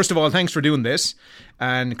 Listen, first of all, thanks for doing this,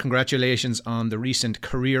 and congratulations on the recent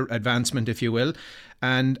career advancement, if you will.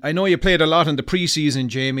 And I know you played a lot in the pre-season,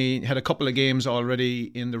 Jamie, had a couple of games already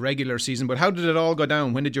in the regular season, but how did it all go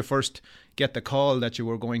down? When did you first get the call that you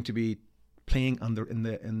were going to be playing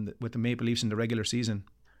with the Maple Leafs in the regular season?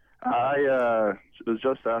 It was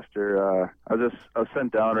just after I was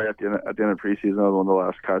sent down right at the end of preseason. I was one of the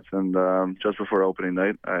last cuts, and just before opening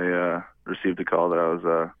night, I received a call that I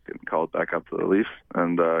was getting called back up to the Leafs,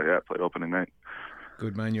 and I played opening night.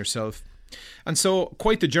 Good man yourself. And so,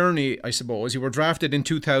 quite the journey, I suppose. You were drafted in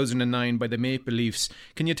 2009 by the Maple Leafs.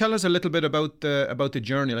 Can you tell us a little bit about the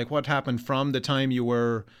journey? Like, what happened from the time you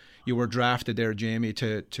were drafted there, Jamie,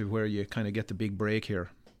 to where you kind of get the big break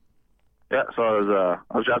here? Yeah, so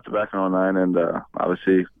I was drafted back in 2009, and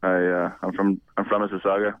obviously I'm from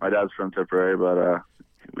Mississauga. My dad's from Tipperary, but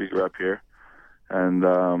we grew up here, and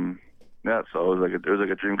so it was like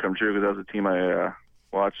a dream come true, because that was a team I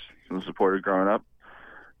watched and supported growing up.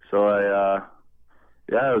 So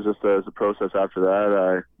it was just a process after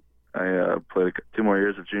that. I played 2 more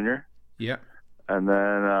years of junior. Yeah, and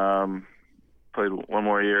then played 1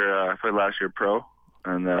 more year. I played last year pro,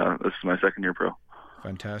 and this is my 2nd year pro.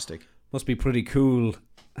 Fantastic. Must be pretty cool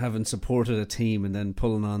having supported a team and then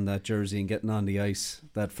pulling on that jersey and getting on the ice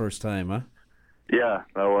that first time, huh? Yeah,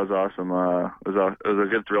 that was awesome. It was a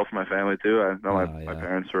good thrill for my family too. I know my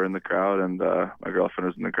parents were in the crowd, and my girlfriend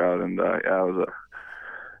was in the crowd, and it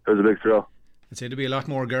was a big thrill. I'd say there'll be a lot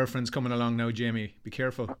more girlfriends coming along now, Jamie. Be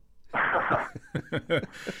careful.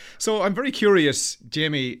 So I'm very curious,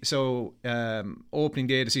 Jamie. So opening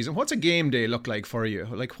day of the season, what's a game day look like for you?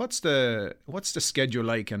 Like, what's the schedule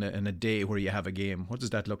like in a day where you have a game? What does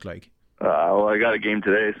that look like? Well, I got a game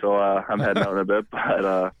today, so I'm heading out in a bit.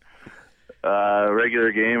 But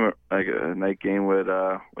regular game, like a night game, would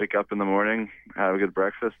wake up in the morning, have a good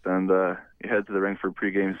breakfast, and you head to the rink for a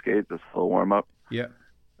pregame skate, just a little warm up. Yeah.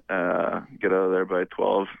 Get out of there by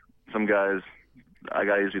 12. Some guys. I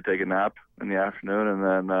usually take a nap in the afternoon, and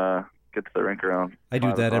then get to the rink around. I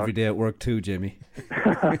do that every day at work too, Jamie.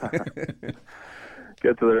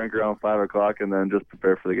 Get to the rink around 5 o'clock, and then just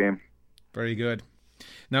prepare for the game. Very good.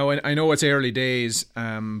 Now, I know it's early days,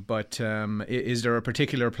 but is there a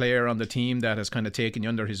particular player on the team that has kind of taken you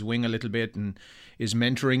under his wing a little bit and is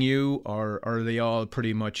mentoring you, or are they all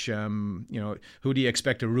pretty much, who do you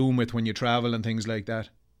expect to room with when you travel and things like that?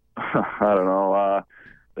 I don't know.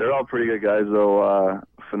 They're all pretty good guys, though.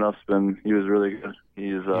 He was really good.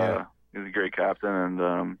 He's a great captain,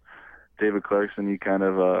 and David Clarkson, he's kind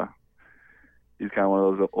of one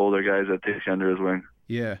of those older guys that takes you under his wing.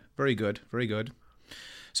 Yeah, very good, very good.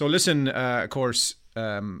 So listen, of course,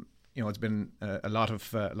 it's been a lot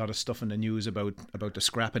of stuff in the news about the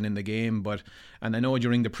scrapping in the game, and I know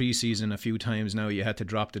during the preseason a few times now you had to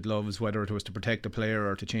drop the gloves, whether it was to protect a player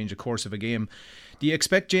or to change the course of a game. Do you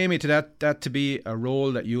expect, Jamie, that to be a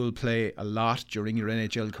role that you'll play a lot during your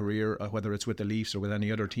NHL career, whether it's with the Leafs or with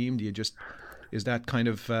any other team? Is that kind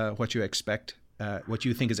of what you expect, what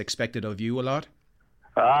you think is expected of you a lot?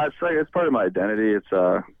 It's part of my identity. It's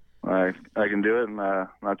I can do it, and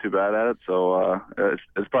not too bad at it. So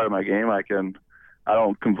it's part of my game. I don't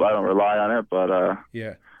rely on it, but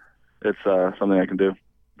it's something I can do,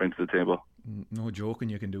 bring to the table. No joking,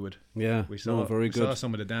 you can do it. Yeah, we saw very good. Saw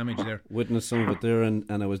some of the damage there. Witnessed some of it there, and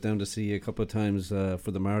I was down to see you a couple of times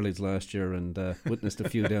for the Marlies last year, and witnessed a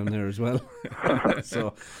few down there as well.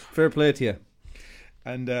 So, fair play to you.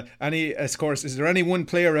 And of course, is there any one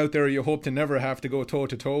player out there you hope to never have to go toe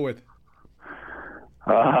to toe with?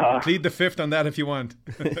 Plead the fifth on that if you want.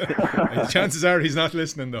 Chances are he's not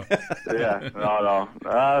listening though. Yeah, no,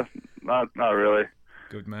 not really.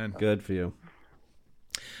 Good man. Good for you.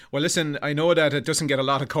 Well, listen, I know that it doesn't get a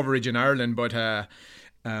lot of coverage in Ireland, but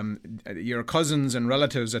your cousins and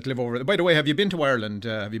relatives that live over there. By the way, have you been to Ireland?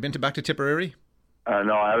 Have you been back to Tipperary?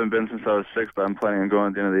 No, I haven't been since I was 6, but I'm planning on going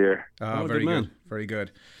at the end of the year. Oh, very good. Very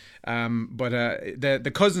good. But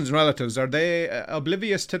the cousins and relatives, are they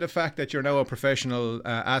oblivious to the fact that you're now a professional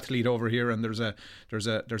athlete over here, and there's a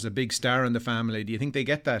big star in the family? Do you think they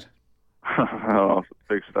get that? Oh,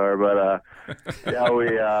 big star, but yeah, we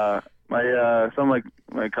some of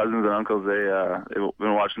my cousins and uncles, they've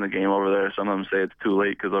been watching the game over there. Some of them say it's too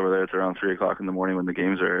late because over there it's around 3 o'clock in the morning when the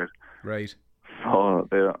games are. Right. So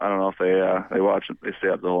I don't know if they watch it, they stay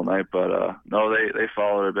up the whole night, but no, they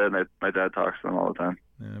follow it a bit. And my dad talks to them all the time.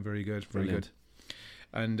 Yeah, very good, very good.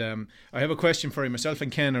 And I have a question for you. Myself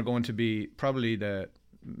and Ken are going to be probably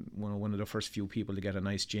one of the first few people to get a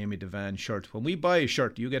nice Jamie Devane shirt. When we buy a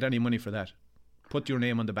shirt, do you get any money for that? Put your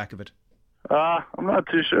name on the back of it. I'm not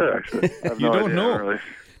too sure, actually. I have you no don't idea, know? Really.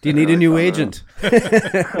 Do you need a new agent? He's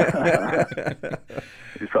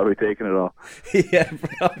probably taking it all. Yeah,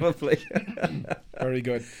 probably. Very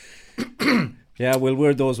good. Yeah, we'll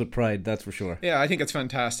wear those with pride, that's for sure. Yeah, I think it's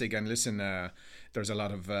fantastic. And listen, there's a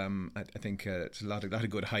lot of I think it's a lot of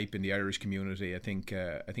good hype in the Irish community. I think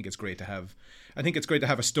it's great to have. I think it's great to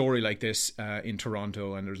have a story like this in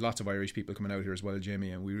Toronto, and there's lots of Irish people coming out here as well, Jamie.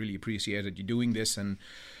 And we really appreciated you doing this. And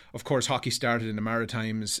of course, hockey started in the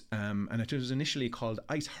Maritimes, and it was initially called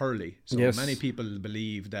ice hurley. So yes. Many people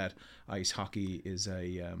believe that ice hockey is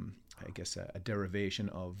a derivation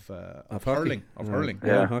of hurling. Of hurling.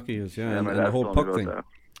 Yeah, hockey is, and the whole puck thing.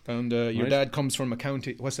 And your dad comes from a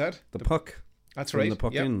county. What's that? The puck. That's from right. The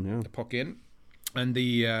puck in. Yeah. The puck in. And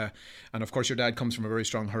and of course your dad comes from a very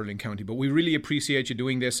strong hurling county. But we really appreciate you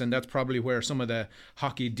doing this, and that's probably where some of the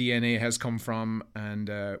hockey DNA has come from.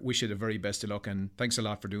 And wish you the very best of luck. And thanks a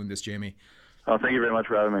lot for doing this, Jamie. Oh, thank you very much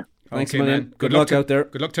for having me. Thanks, okay, man. Good luck out there.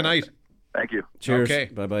 Good luck tonight. Thank you. Cheers. Okay.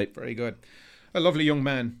 Bye. Very good. A lovely young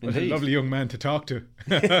man. Indeed. A lovely young man to talk to.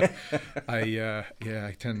 I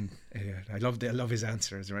love his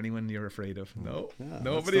answer. Is there anyone you're afraid of? No,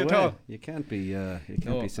 nobody at all. You can't be saying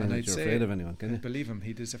that you're afraid of anyone, can you? Believe him,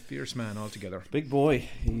 he is a fierce man altogether. Big boy.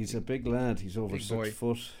 He's a big lad. He's over 6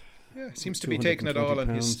 foot. Yeah, seems to be taking it all in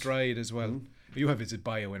his pounds. stride as well. You have his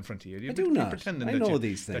bio in front of you. I do not. Pretending I know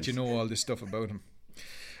these things. that you know all this stuff about him.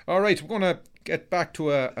 All right, we're going to get back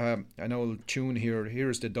to an old tune here.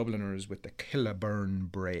 Here's the Dubliners with the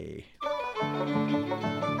Killaburn Bray.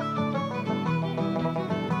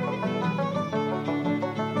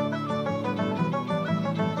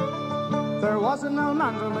 There was an old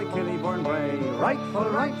man from Killyburn Bray, rightful,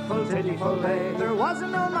 tiddyful day. There was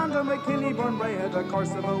an old man from Killyburn Bray, had a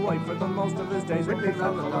curse of a wife for the most of his days. Rippy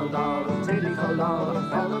doll, tiddyful doll,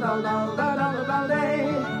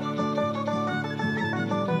 day.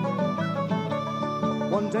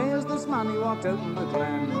 One day as this man he walked out in the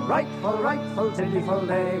glen, rightful, tiddyful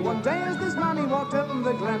day. One day as this man he walked out in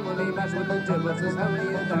the glen, when he met with the dibbler, says how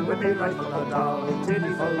he and then would be rightful doll,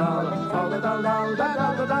 tiddyful doll,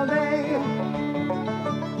 day.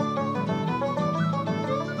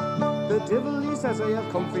 The devil he says I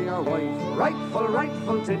have come for your wife,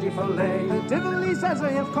 rightful, tiddyful day. The devil he says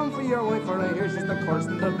I have come for your wife, for I hear she's the curse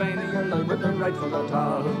in the vein of your life, with the rightful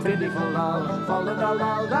doll, tiddyful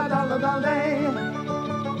doll, day.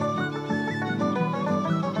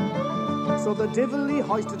 So the devil he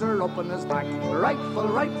hoisted her up on his back,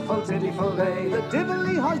 rightful, tiddyful day. The devil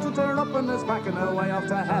he hoisted her up on his back, and away off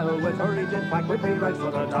to hell with her he did back, with me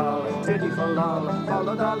rightful doll, tiddyful doll,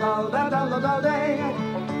 day.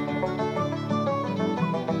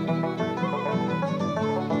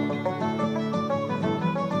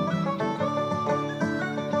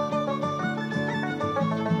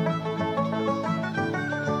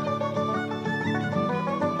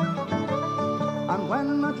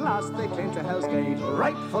 They came to Hell's Gate,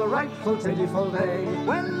 rightful, tiddyful day.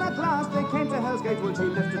 When at last they came to Hell's Gate, well, she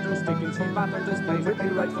lifted her stick and she battered his plate, with me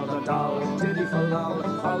rightful doll, tiddyful doll,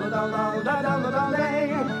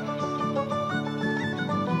 day.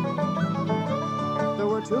 There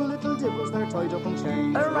were were two little divils there tied up in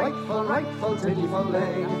chains. A rightful,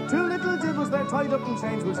 tiddy-full-lay. Two little divils there tied up in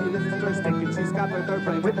chains. Well, she lifted her stick and she scattered their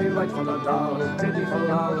brain with me rightful a doll,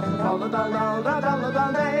 tiddy-full-doll,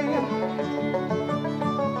 fall-a-doll-doll-da-doll-a-doll-day.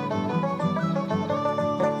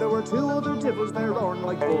 There were two other divils there roaring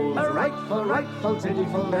like bulls. A rightful,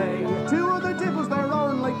 tiddy-full-lay. Two other divils there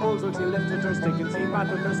roaring like bulls. Well, she lifted her stick and she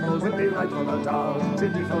battered their skulls with me rightful a doll,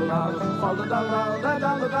 tiddy-full-doll,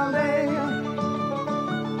 fall-a-doll-doll-da-doll-a-doll-day.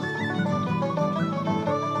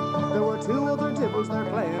 There were two other divils there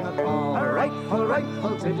playing at ball. A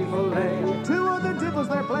rightful, tiddy-full-lay. Two other divils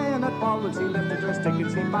there playing at ball. Well, she lifted her stick and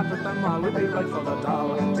she battered them all with me rightful a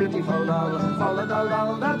doll, tiddy-full-doll,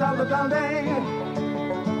 fall-a-doll-doll-da-doll-a-doll-day.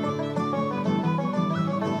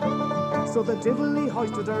 So the divil he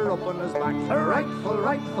hoisted her up on his back. A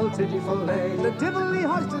rightful, tiddy-full-lay. The divil he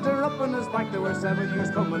hoisted her up on his back. There were 7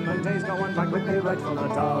 years coming, 9 days going back with me rightful a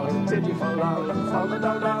doll, tiddy-full-doll,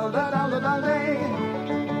 fall-a-doll-doll-da-doll-a-doll-day.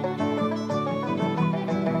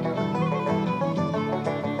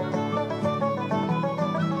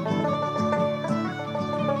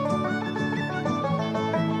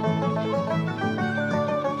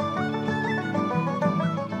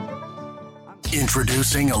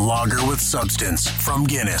 Introducing a lager with substance from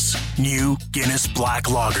Guinness. New Guinness Black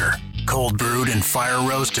Lager. Cold brewed and fire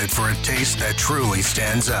roasted for a taste that truly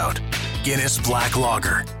stands out. Guinness Black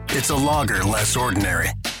Lager. It's a lager less ordinary.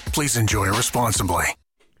 Please enjoy responsibly.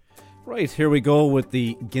 Right, here we go with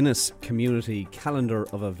the Guinness Community Calendar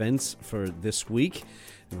of Events for this week.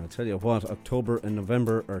 And I'll tell you what, October and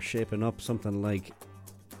November are shaping up something like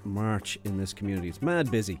March in this community. It's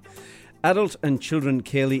mad busy. Adult and children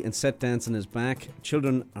Ceol and set dancing is back.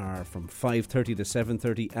 Children are from 5:30 to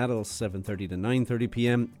 7:30, adults 7:30 to 9:30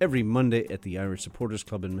 p.m. every Monday at the Irish Supporters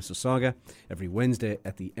Club in Mississauga, every Wednesday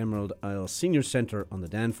at the Emerald Isle Senior Centre on the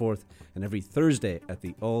Danforth, and every Thursday at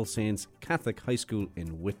the All Saints Catholic High School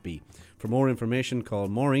in Whitby. For more information, call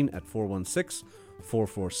Maureen at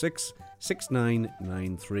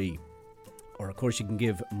 416-446-6993. Or, of course, you can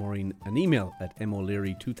give Maureen an email at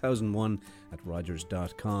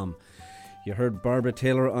moleary2001@rogers.com. You heard Barbara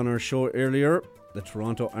Taylor on our show earlier. The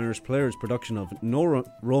Toronto Irish Players production of No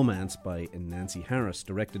Romance by Nancy Harris,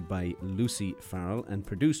 directed by Lucy Farrell and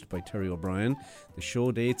produced by Terry O'Brien. The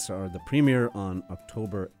show dates are the premiere on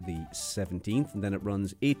October the 17th, and then it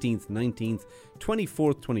runs 18th, 19th,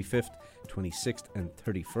 24th, 25th, 26th and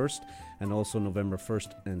 31st, and also November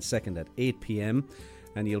 1st and 2nd at 8 p.m.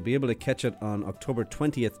 And you'll be able to catch it on October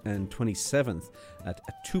 20th and 27th at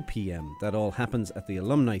 2 p.m. That all happens at the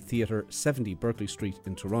Alumni Theatre, 70 Berkeley Street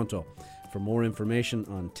in Toronto. For more information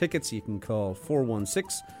on tickets, you can call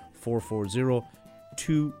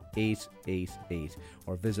 416-440-2888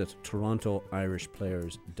 or visit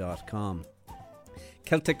torontoirishplayers.com.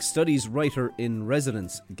 Celtic Studies writer in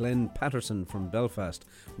residence Glenn Patterson from Belfast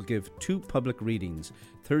will give 2 public readings,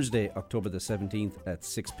 Thursday, October the 17th at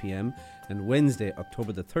 6 p.m. and Wednesday,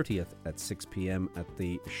 October the 30th at 6 p.m. at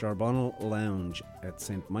the Charbonnel Lounge at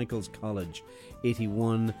St. Michael's College,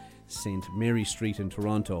 81 St. Mary Street in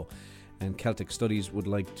Toronto. And Celtic Studies would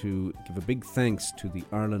like to give a big thanks to the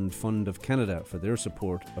Ireland Fund of Canada for their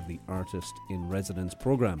support of the Artist in Residence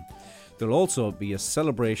programme. There'll also be a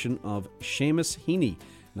celebration of Seamus Heaney,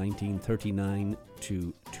 1939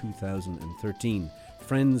 to 2013.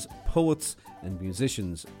 Friends, poets and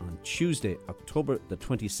musicians on Tuesday, October the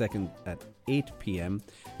 22nd at 8 p.m.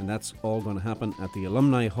 And that's all going to happen at the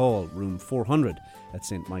Alumni Hall, room 400 at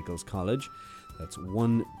St. Michael's College. That's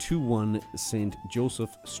 121 St.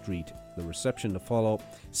 Joseph Street. The reception to follow.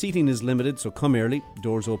 Seating is limited, so come early.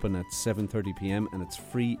 Doors open at 7:30 p.m. and it's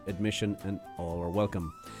free admission and all are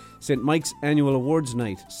welcome. St. Mike's Annual Awards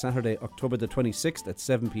Night, Saturday, October the 26th at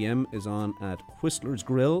 7 p.m. is on at Whistler's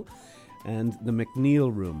Grill and the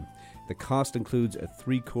McNeil Room. The cost includes a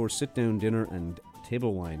 3-course sit-down dinner and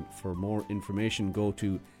table wine. For more information, go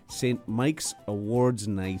to St. Mike's Awards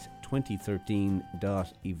Night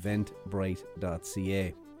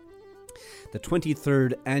 2013.eventbrite.ca. The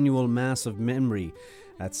 23rd Annual Mass of Memory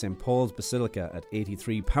at St. Paul's Basilica at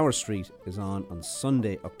 83 Power Street is on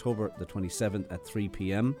Sunday, October the 27th at 3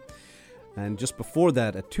 p.m. And just before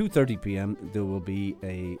that, at 2:30 p.m, there will be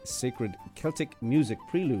a sacred Celtic music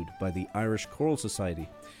prelude by the Irish Choral Society.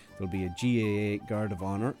 There will be a GAA Guard of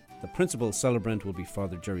Honour. The principal celebrant will be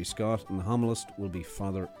Father Jerry Scott, and the homilist will be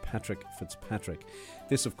Father Patrick Fitzpatrick.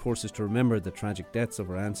 This, of course, is to remember the tragic deaths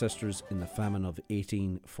of our ancestors in the famine of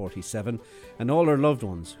 1847 and all our loved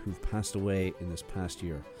ones who've passed away in this past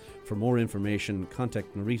year. For more information,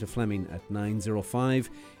 contact Narita Fleming at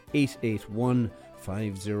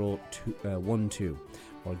 905-881-5012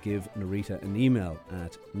 or give Narita an email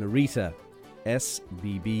at narita@icc.ie.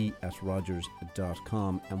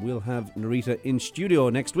 sbb@rogers.com. And we'll have Narita in studio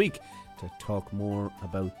next week to talk more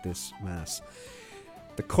about this Mass.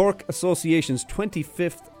 The Cork Association's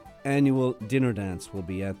 25th annual dinner dance will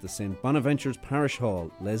be at the St. Bonaventure's Parish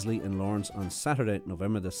Hall, Leslie and Lawrence, on Saturday,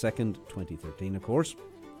 November the 2nd, 2013, of course.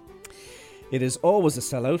 It is always a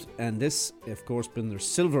sellout, and this, of course, being their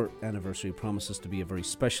silver anniversary, promises to be a very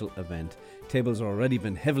special event. Tables have already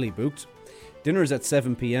been heavily booked. Dinner is at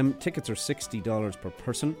 7 p.m. Tickets are $60 per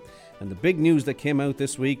person. And the big news that came out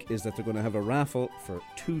this week is that they're going to have a raffle for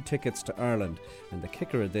 2 tickets to Ireland. And the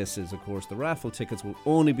kicker of this is, of course, the raffle tickets will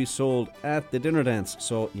only be sold at the dinner dance.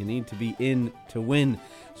 So you need to be in to win.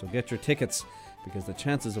 So get your tickets, because the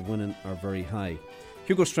chances of winning are very high.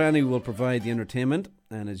 Hugo Strani will provide the entertainment,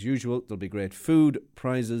 and as usual, there'll be great food,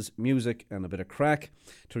 prizes, music, and a bit of crack.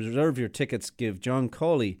 To reserve your tickets, give John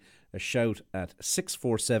Cawley a shout at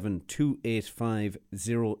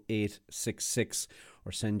 647-285-0866,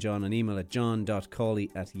 or send John an email at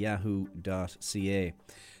john.cawley@yahoo.ca.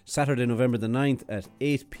 Saturday, November the 9th at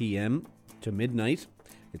 8 p.m. to midnight.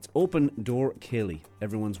 It's open door Cayley.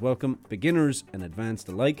 Everyone's welcome, beginners and advanced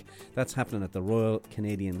alike. That's happening at the Royal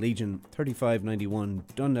Canadian Legion, 3591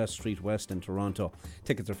 Dundas Street West in Toronto.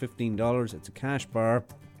 Tickets are $15. It's a cash bar.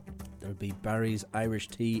 There'll be Barry's Irish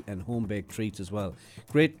tea and home-baked treats as well.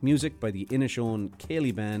 Great music by the Inishowen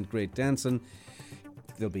Cayley Band, great dancing.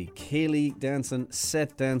 There'll be Cayley dancing,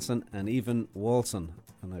 set dancing, and even waltzing.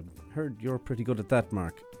 And I've heard you're pretty good at that,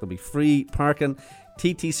 Mark. There'll be free parking,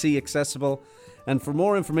 TTC accessible. And for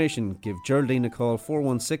more information, give Geraldine a call,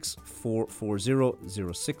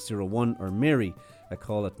 416-440-0601, or Mary a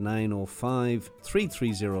call at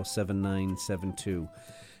 905-330-7972.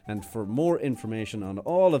 And for more information on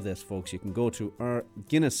all of this, folks, you can go to our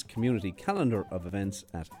Guinness Community Calendar of events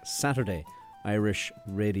at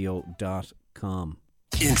SaturdayIrishRadio.com.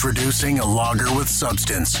 Introducing a lager with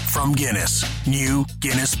substance from Guinness. New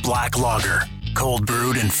Guinness Black Lager. Cold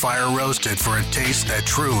brewed and fire roasted for a taste that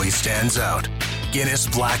truly stands out. Guinness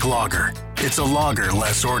Black Lager. It's a lager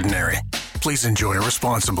less ordinary. Please enjoy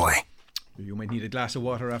responsibly. You might need a glass of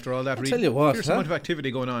water after all that. I'll tell you what, there's so much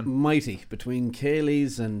activity going on. Mighty, between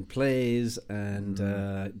Cayley's and plays and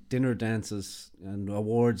dinner dances and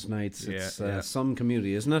awards nights. It's some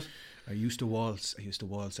community, isn't it? I used to waltz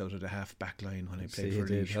out of the half back line when I played for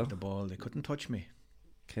Laois with the ball. They couldn't touch me.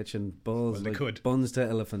 Catching balls they like could. buns to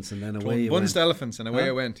elephants, and then away you went. Buns to elephants, and away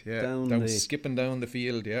I went. Yeah, down skipping down the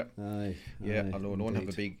field. Yeah, aye, although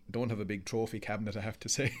don't have a big trophy cabinet, I have to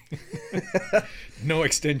say. No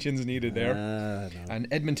extensions needed there. No. And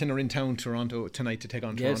Edmonton are in town, Toronto tonight to take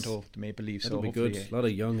on Toronto, the Maple Leafs. That'll be good. A lot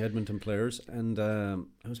of young Edmonton players, and I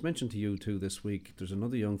was mentioned to you too this week. There's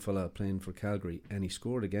another young fella playing for Calgary, and he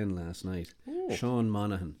scored again last night. Sean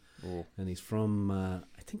Monaghan. And he's from, I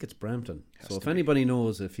think it's Brampton. So if anybody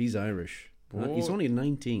knows if he's Irish, he's only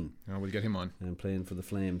 19. We'll get him on. And playing for the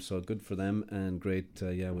Flames. So good for them, and great,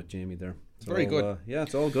 with Jamie there. So, very good.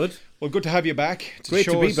 It's all good. Well, good to have you back. Great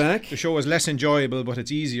to be back. The show is less enjoyable, but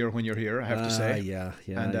it's easier when you're here, I have to say.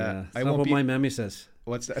 I won't be, my mammy says.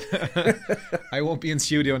 What's that? I won't be in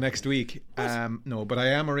studio next week. No, but I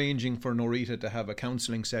am arranging for Norita to have a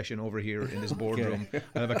counselling session over here in this boardroom.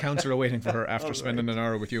 I have a counsellor waiting for her after spending an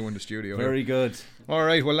hour with you in the studio. Very good. All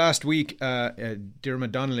right. Well, last week,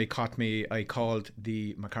 Dermot Donnelly caught me. I called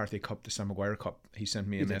the McCarthy Cup the Sam Maguire Cup. He sent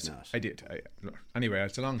me a message. I did. Anyway,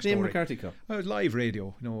 it's a long story. The McCarthy Cup. I was live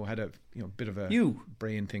radio. Had a bit of a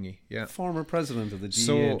brain thingy. Yeah. Former president of the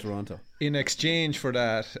GA in Toronto. In exchange for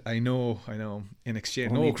that, I know. In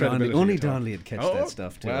exchange, only no credibility. Only Donnelly had catch that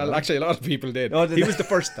stuff too. Well, actually, a lot of people did. He was the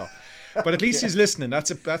first though. But at least he's listening.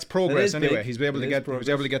 That's progress anyway. He was able to get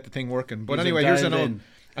the thing working. But anyway, here's an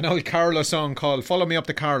old Carlo song called "Follow Me Up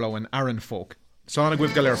to Carlo" and Aaron Folk. Sonic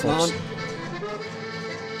with Galer folks.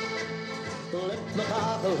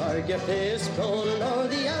 Or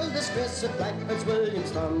the eldest Chris at Blackbird's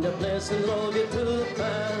Williamstown, the place and roll you to the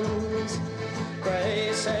fans.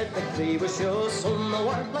 Gray said the Cree was sure some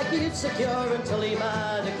weren't like you'd secure until he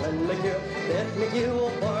mad a Glen McHugh, Bit McHugh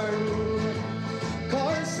will burn.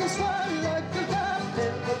 Carson swell like the death,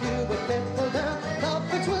 Bit McHugh with Bit down,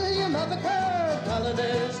 Blackbird's William have a curve,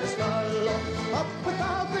 Paladins the skull, up with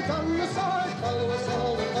Albert on the sword, follow us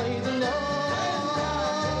all the by the Lord.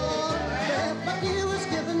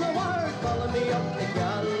 Follow me up the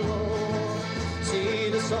gallows. See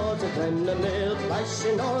the swords of Glenamil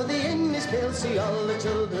flashing o'er the English hill. See all the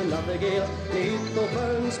children of the gale neath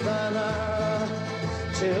O'Byrne's banner.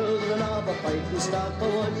 Children of a fighting stock,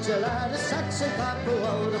 but would you lad a Saxon pap who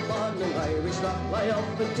out upon an Irish rock, lie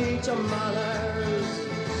up and teach 'em manners.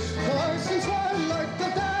 Horses were like the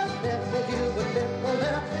death, if you would nipple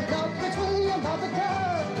there. Now it's William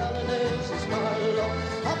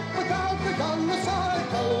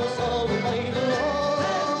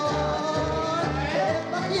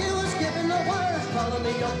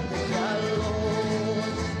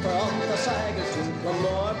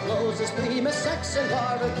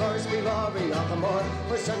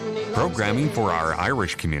Programming for our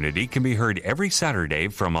Irish community can be heard every Saturday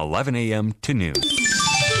from 11 a.m. to noon.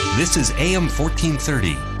 This is AM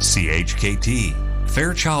 1430, CHKT,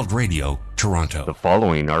 Fairchild Radio, Toronto. The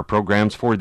following are programs for